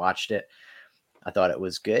down and watched it. I thought it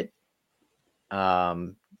was good.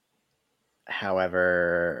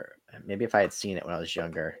 However, maybe if I had seen it when I was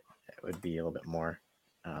younger, it would be a little bit more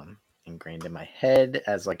ingrained in my head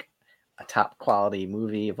as like a top quality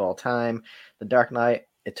movie of all time. The Dark Knight,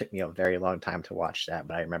 it took me a very long time to watch that,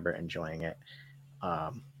 but I remember enjoying it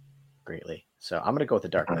greatly. So I'm going to go with The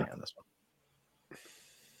Dark Knight on this one.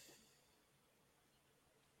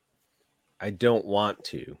 I don't want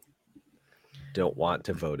to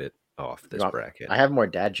vote it off this bracket. I have more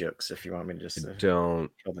dad jokes if you want me to just don't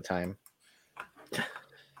kill the time.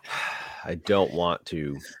 I don't want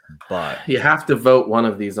to, but you have to vote one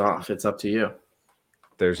of these off. It's up to you.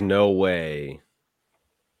 There's no way.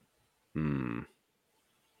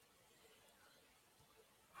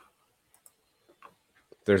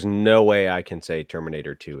 There's no way I can say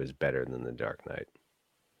Terminator 2 is better than The Dark Knight.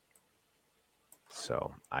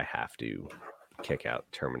 So I have to kick out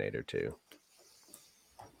Terminator 2.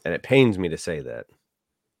 And it pains me to say that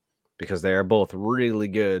because they are both really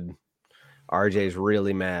good. RJ's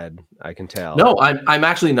really mad. I can tell. No, I'm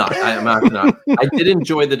actually not. I'm actually not. I did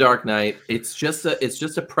enjoy The Dark Knight. It's just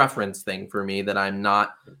a preference thing for me that I'm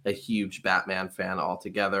not a huge Batman fan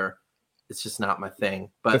altogether. It's just not my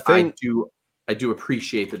thing. But I do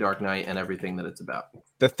appreciate The Dark Knight and everything that it's about.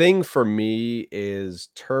 The thing for me is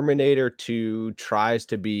Terminator 2 tries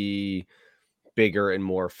to be bigger and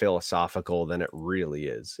more philosophical than it really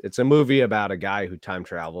is. It's a movie about a guy who time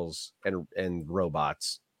travels and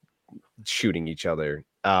robots shooting each other.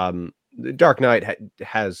 The Dark Knight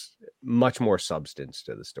has much more substance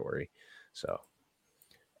to the story. So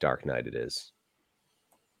Dark Knight it is.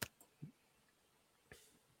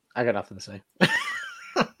 I got nothing to say.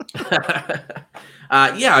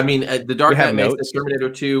 Yeah, I mean, The Dark Knight makes the Terminator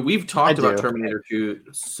 2. We've talked about Terminator 2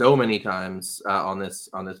 so many times on this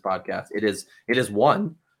podcast. It is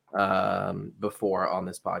won before on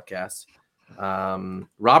this podcast.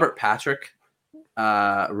 Robert Patrick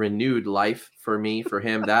renewed life for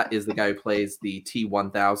him. That is the guy who plays the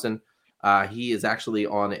T-1000. He is actually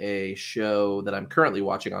on a show that I'm currently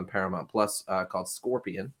watching on Paramount Plus called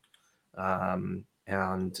Scorpion.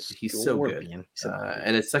 And he's so good.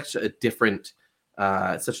 And it's such a different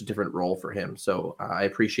role for him. So I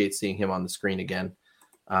appreciate seeing him on the screen again.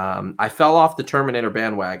 I fell off the Terminator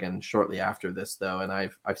bandwagon shortly after this, though, and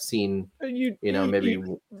I've seen maybe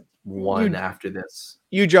one after this.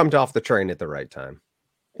 You jumped off the train at the right time.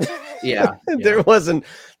 Yeah. There wasn't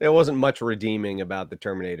much redeeming about the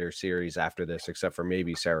Terminator series after this, except for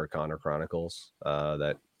maybe Sarah Connor Chronicles,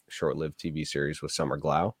 that short-lived TV series with Summer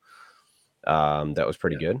Glau. That was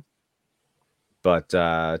pretty good. But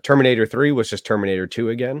Terminator 3 was just Terminator 2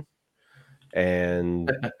 again.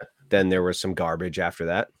 And then there was some garbage after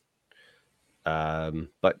that.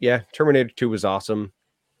 But yeah, Terminator 2 was awesome.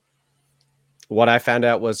 What I found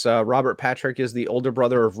out was Robert Patrick is the older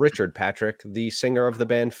brother of Richard Patrick, the singer of the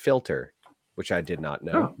band Filter, which I did not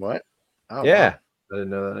know. Oh, what? Oh, yeah. Wow. I didn't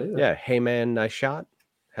know that either. Yeah. Hey Man, Nice Shot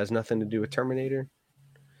has nothing to do with Terminator.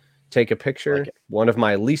 Take a Picture. Like one of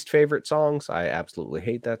my least favorite songs. I absolutely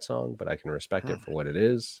hate that song, but I can respect it for what it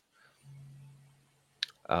is.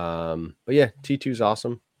 But yeah, T2's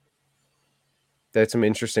awesome. They had some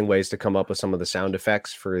interesting ways to come up with some of the sound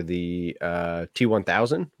effects for the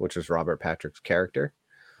T-1000, which is Robert Patrick's character.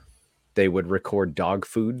 They would record dog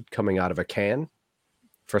food coming out of a can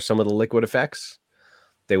for some of the liquid effects.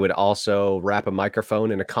 They would also wrap a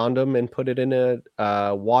microphone in a condom and put it in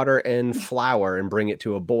a water and flour and bring it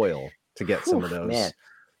to a boil to get some of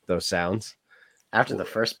those sounds. After the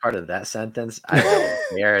first part of that sentence, I don't know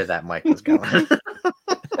where that mic was going.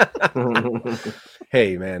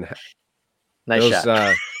 Hey, man. Nice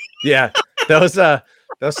shot.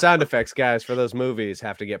 Those sound effects guys for those movies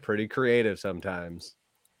have to get pretty creative sometimes.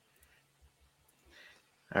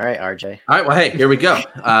 All right, RJ. All right, well, hey, here we go.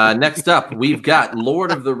 Next up, we've got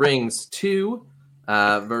Lord of the Rings 2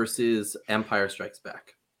 versus Empire Strikes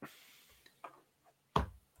Back.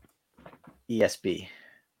 ESB.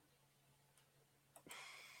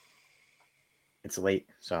 It's late,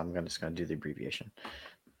 so I'm just going to do the abbreviation.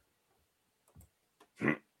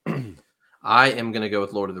 I am going to go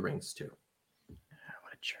with Lord of the Rings 2.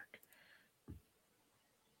 What a jerk.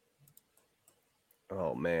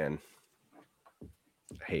 Oh, man.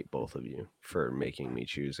 I hate both of you for making me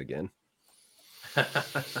choose again.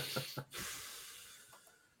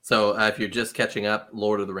 So if you're just catching up,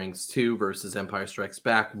 Lord of the Rings 2 versus Empire Strikes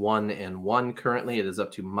Back, 1-1 currently. It is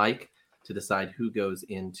up to Mike to decide who goes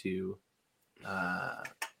into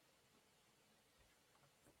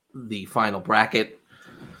the final bracket.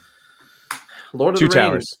 Lord of Two the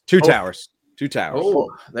towers. Rings. Two Oh. towers. Two towers. Oh,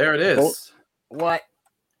 there it is. What?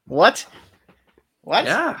 What? What?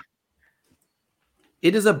 Yeah.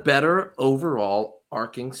 It is a better overall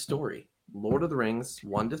arcing story. Lord of the Rings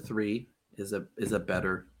 1 to 3 is a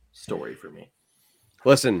better story for me.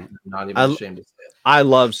 Listen, I'm not even ashamed to say it. I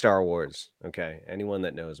love Star Wars. Okay. Anyone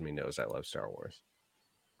that knows me knows I love Star Wars.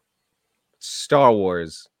 Star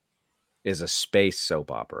Wars is a space soap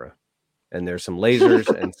opera. And there's some lasers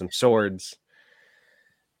and some swords.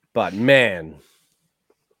 But man,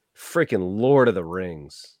 freaking Lord of the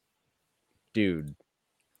Rings. Dude.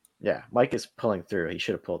 Yeah, Mike is pulling through. He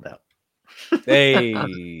should have pulled out Hey.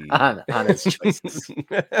 on his choices.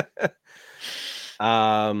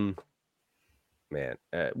 Man,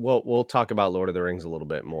 we'll talk about Lord of the Rings a little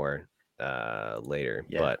bit more later.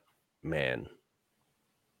 Yeah. But man,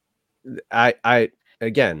 I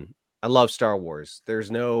love Star Wars.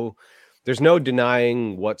 There's no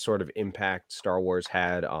denying what sort of impact Star Wars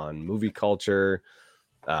had on movie culture,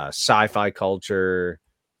 sci-fi culture,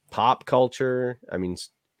 pop culture. I mean,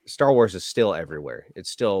 Star Wars is still everywhere. It's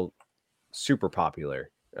still super popular.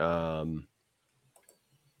 Man,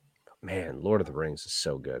 Lord of the Rings is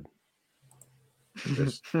so good.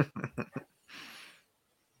 All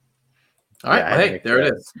right, well, hey, there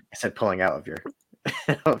it is. I said pulling out of your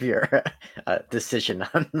of your decision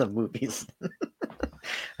on the movies.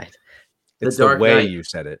 It's The the Dark way Knight you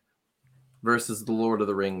said it. versus the Lord of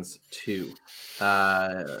the Rings 2.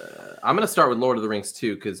 I'm going to start with Lord of the Rings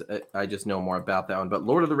 2 because I just know more about that one. But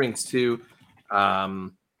Lord of the Rings 2,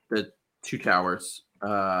 the Two Towers.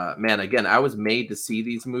 Man, again, I was made to see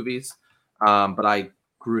these movies, but I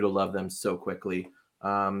grew to love them so quickly.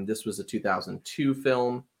 This was a 2002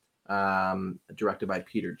 film directed by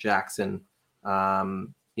Peter Jackson.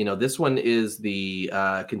 This one is the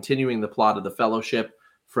continuing the plot of the Fellowship.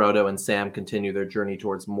 Frodo and Sam continue their journey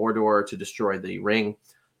towards Mordor to destroy the ring.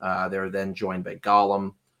 They're then joined by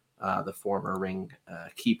Gollum, the former ring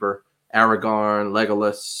keeper, Aragorn,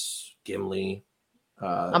 Legolas, Gimli.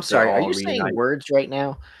 I'm sorry, are you saying words right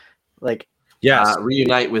now? Like, yes,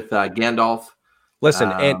 reunite with Gandalf. Listen,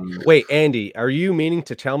 and wait, Andy, are you meaning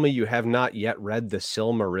to tell me you have not yet read the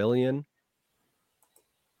Silmarillion?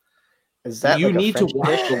 Is that you like need to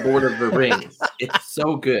watch the Lord of the Rings? It's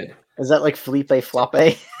so good. Is that like Felipe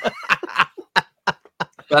Floppe?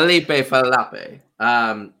 Felipe Falape.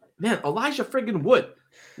 Man, Elijah friggin' Wood,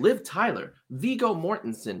 Liv Tyler, Viggo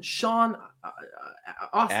Mortensen, Sean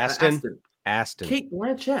Astin, Kate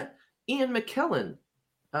Blanchett, Ian McKellen.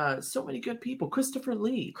 So many good people. Christopher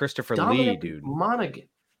Lee, Dominic dude. Monaghan,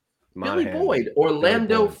 Billy Boyd,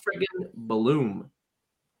 Orlando friggin' Bloom.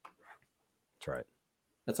 That's right.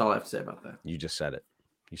 That's all I have to say about that. You just said it.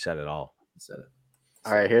 You said it all. I said it.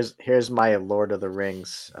 All right, here's my Lord of the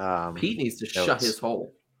Rings. Pete needs to shut his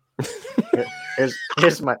hole.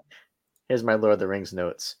 Here's my Lord of the Rings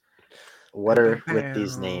notes. What are with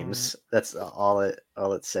these names? That's all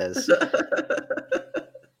it says.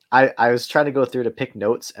 I was trying to go through to pick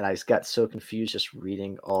notes, and I just got so confused just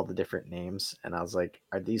reading all the different names. And I was like,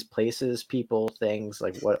 "Are these places, people, things?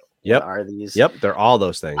 Like what? Yep. What are these?" Yep, they're all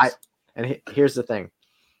those things. Here's the thing.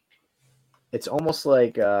 It's almost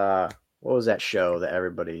like what was that show that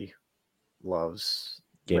everybody loves?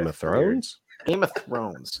 Game of Thrones. Game of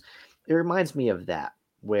Thrones. It reminds me of that,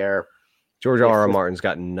 where George R.R. Martin's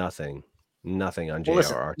got nothing on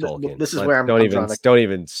J.R.R. Tolkien. This is where don't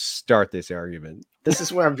even start this argument. This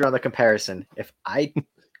is where I'm drawing the comparison. If I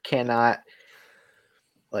cannot,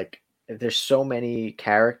 like, if there's so many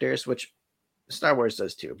characters, which Star Wars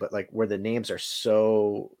does too, but like where the names are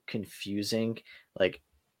so confusing, like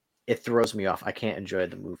it throws me off. I can't enjoy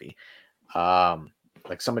the movie.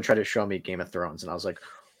 Like someone tried to show me Game of Thrones, and I was like,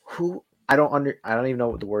 "Who? I don't even know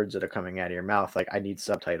what the words that are coming out of your mouth. Like I need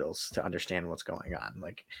subtitles to understand what's going on."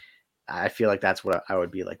 Like I feel like that's what I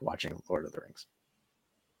would be like watching Lord of the Rings.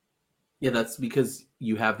 Yeah, that's because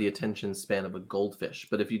you have the attention span of a goldfish.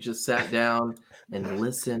 But if you just sat down and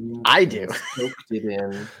listened, I do. Soaked it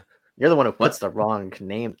in. You're the one who puts the wrong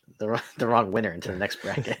name, the wrong winner into the next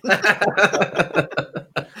bracket.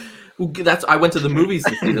 I went to the movies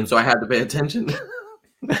to see them, so I had to pay attention.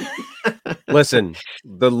 Listen,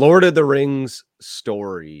 the Lord of the Rings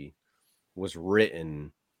story was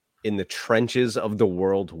written in the trenches of the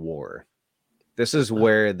World War. This is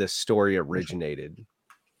where the story originated.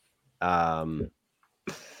 That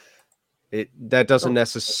doesn't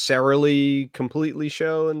necessarily completely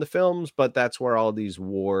show in the films, but that's where all these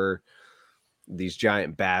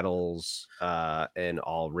giant battles and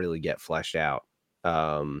all really get fleshed out.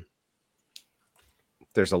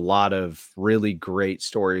 There's a lot of really great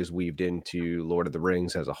stories weaved into Lord of the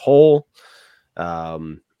Rings as a whole,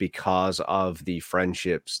 because of the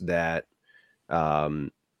friendships that that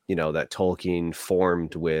Tolkien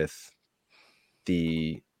formed with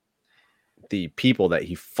the people that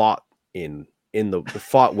he fought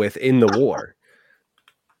with in the war.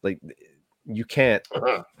 Like, you can't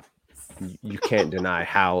deny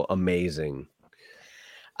how amazing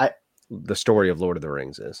the story of Lord of the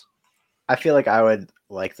Rings is. I feel like I would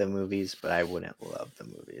like the movies, but I wouldn't love the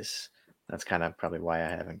movies. That's kind of probably why I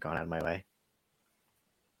haven't gone out of my way.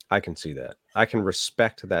 I can see that. I can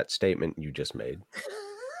respect that statement you just made.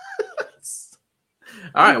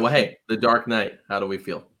 All right. Well, hey, The Dark Knight. How do we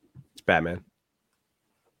feel? It's Batman.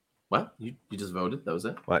 What? You just voted? That was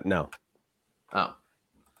it? What? No. Oh.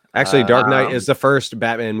 Actually, Dark Knight is the first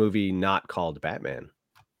Batman movie not called Batman.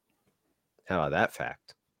 How about that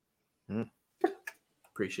fact?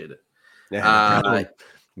 Appreciate it. Yeah.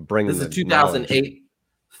 This is a 2008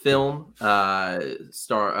 film,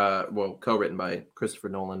 co-written by Christopher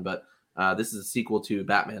Nolan, but this is a sequel to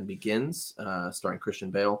Batman Begins, starring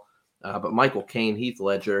Christian Bale. But Michael Caine, Heath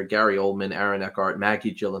Ledger, Gary Oldman, Aaron Eckhart,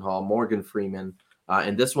 Maggie Gyllenhaal, Morgan Freeman.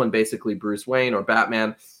 And this one, basically, Bruce Wayne, or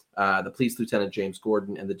Batman, the police lieutenant James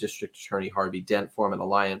Gordon, and the district attorney Harvey Dent form an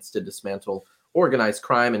alliance to dismantle organized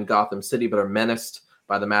crime in Gotham City, but are menaced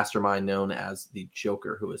by the mastermind known as the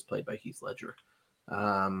Joker, who is played by Heath Ledger.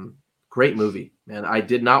 Great movie, man. I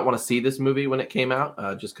did not want to see this movie when it came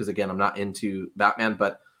out, just because, again, I'm not into Batman,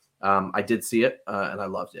 but I did see it, and I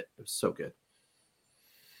loved it. It was so good.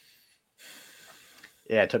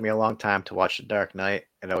 Yeah, it took me a long time to watch The Dark Knight.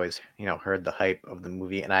 I'd always, heard the hype of the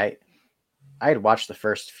movie, and I had watched the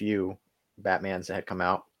first few Batmans that had come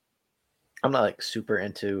out. I'm not like super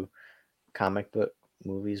into comic book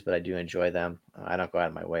movies, but I do enjoy them. I don't go out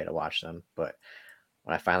of my way to watch them, but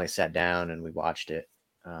when I finally sat down and we watched it,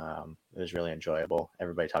 it was really enjoyable.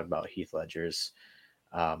 Everybody talked about Heath Ledger's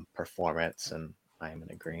performance, and I am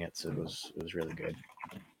in agreement. So it was really good.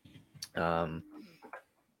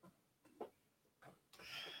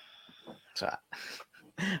 So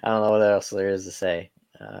I don't know what else there is to say.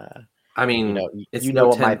 I mean, it's you know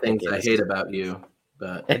what 10 my things pick I is. hate about you,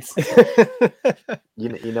 but It's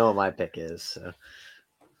you know what my pick is. So.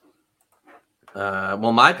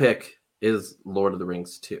 Well, my pick is Lord of the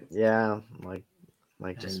Rings 2. Yeah, like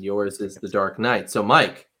and yours is The Dark Knight. So,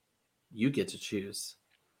 Mike, you get to choose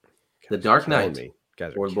The Dark Knight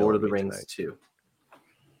or Lord of the Rings 2.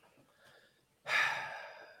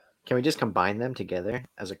 Can we just combine them together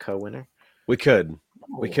as a co-winner? We could.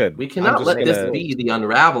 We cannot let this be the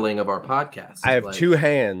unraveling of our podcast. I have two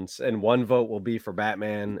hands, and one vote will be for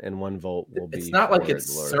Batman, and one vote will be. It's not for like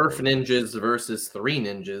it's Lord Surf Ninjas versus Three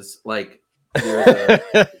Ninjas. Like, there's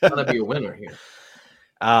gonna be a winner here.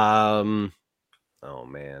 Oh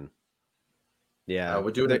man. Yeah,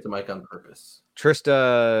 we're doing it to Mike on purpose.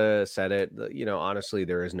 Trista said it. Honestly,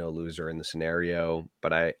 there is no loser in the scenario,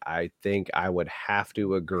 but I think I would have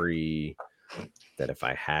to agree that if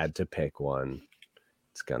I had to pick one,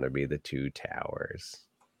 it's gonna be The Two Towers.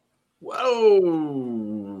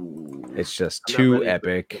 Whoa! It's just too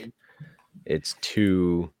epic. It's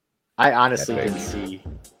too. I honestly didn't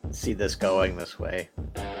see this going this way.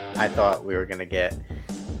 I thought we were gonna get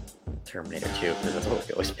Terminator 2 because that's what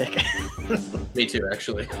we always pick. Me too,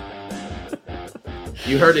 actually.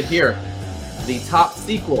 You heard it here. The top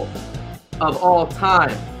sequel of all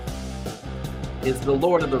time is The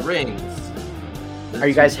Lord of the Rings. Are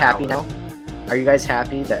you guys happy now? Are you guys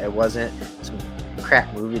happy that it wasn't some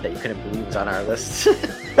crap movie that you couldn't believe was on our list?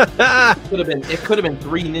 It could have been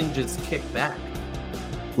Three Ninjas Kick Back.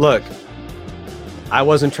 Look, I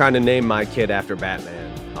wasn't trying to name my kid after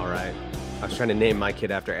Batman, all right? I was trying to name my kid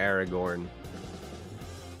after Aragorn.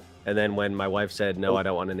 And then when my wife said, no, I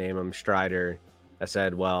don't want to name him Strider, I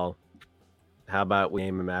said, well, how about we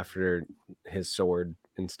name him after his sword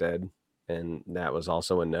instead? And that was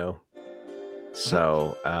also a no.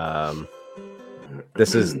 So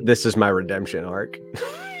this is my redemption arc.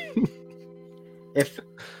 If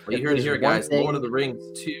you heard it here, guys, Lord of the Rings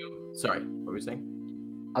 2. Sorry, what were we saying?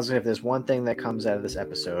 I was saying, if there's one thing that comes out of this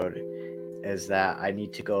episode is that I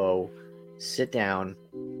need to go sit down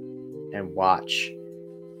and watch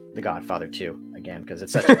The Godfather 2 again, because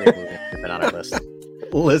it's such a great movie. It's been on our list.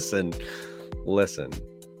 Listen.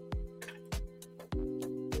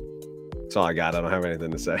 That's all I got. I don't have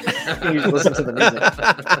anything to say. You just listen to the music.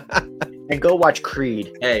 And go watch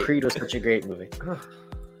Creed. Hey. Creed was such a great movie.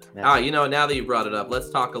 Now that you brought it up, let's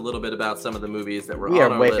talk a little bit about some of the movies that were we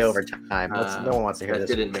on are our way list. over time. No one wants to hear that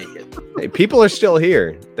this. didn't make it. Hey, people are still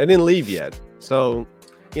here. They didn't leave yet. So,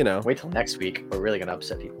 Wait till next week. We're really gonna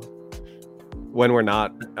upset people. When we're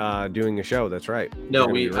not doing a show, that's right. No,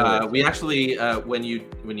 we actually when you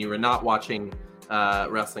were not watching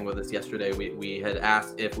wrestling with us yesterday. We had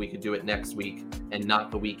asked if we could do it next week and not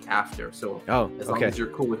the week after. So as long as you're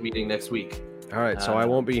cool with meeting next week. All right, so I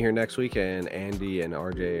won't be here next week, and Andy and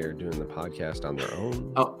RJ are doing the podcast on their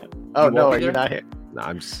own. Oh no, are you not here? No,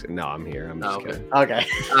 I'm here. I'm just kidding. Okay.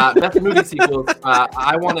 Best movie sequels.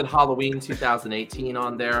 I wanted Halloween 2018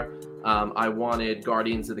 on there. I wanted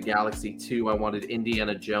Guardians of the Galaxy 2. I wanted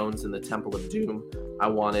Indiana Jones and the Temple of Doom. I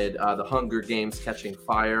wanted The Hunger Games: Catching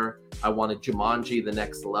Fire. I wanted Jumanji: The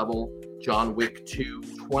Next Level. John Wick 2.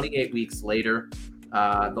 28 Weeks Later.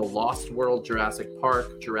 The Lost World: Jurassic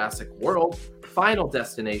Park. Jurassic World. Final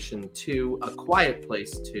Destination 2. A Quiet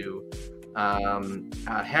Place 2.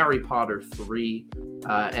 Harry Potter 3.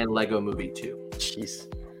 And Lego Movie 2. Jeez.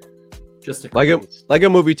 Just a Lego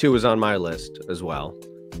Movie 2 was on my list as well.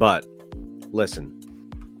 But listen,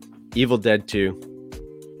 Evil Dead 2,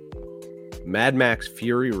 Mad Max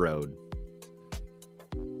Fury Road,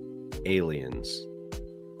 Aliens.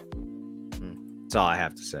 That's all I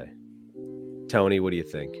have to say. Tony, what do you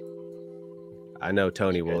think? I know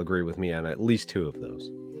Tony will agree with me on at least 2 of those.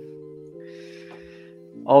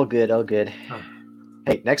 All good.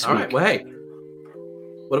 Hey, next week. All right. Well, hey,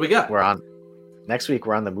 what do we got? Next week.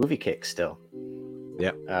 We're on the movie kick still.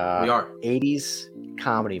 Yep. We are 80s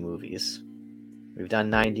comedy movies. We've done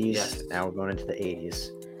 90s. Yes. Now we're going into the 80s.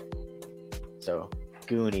 So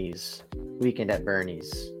Goonies, Weekend at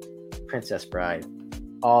Bernie's, Princess Bride,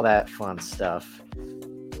 all that fun stuff.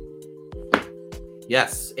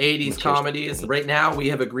 Yes, 80s comedies. Right now, we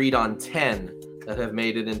have agreed on 10 that have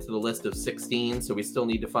made it into the list of 16. So we still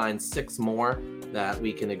need to find 6 more that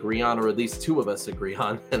we can agree on, or at least 2 of us agree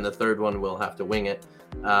on. And the third one, we'll have to wing it.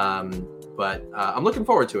 But I'm looking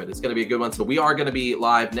forward to it. It's going to be a good one. So we are going to be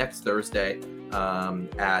live next Thursday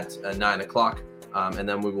at 9 o'clock. And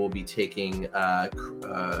then we will be taking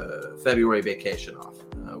February vacation off,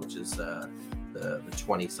 which is the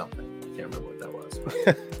 20-something. I can't remember what that was.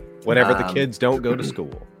 But, whenever the kids don't go to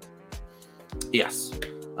school. Yes.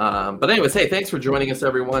 But anyways, hey, thanks for joining us,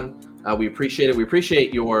 everyone. We appreciate it. We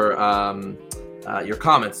appreciate your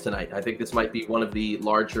comments tonight. I think this might be one of the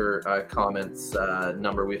larger comments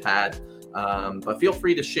number we've had. But feel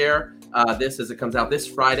free to share this as it comes out this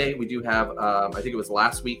Friday. We do have, I think it was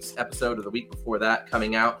last week's episode or the week before that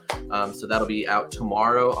coming out. So that'll be out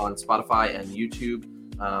tomorrow on Spotify and YouTube.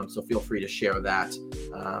 So feel free to share that.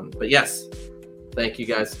 But yes, thank you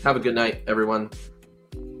guys. Have a good night, everyone.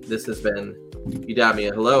 This has been You Dab Me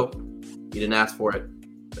a Hello. You didn't ask for it,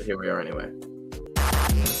 but here we are anyway.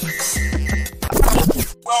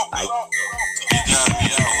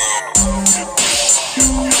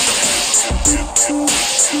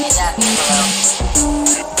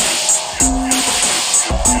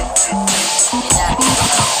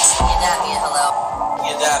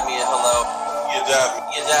 You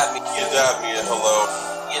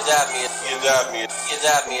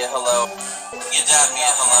dab me a hello.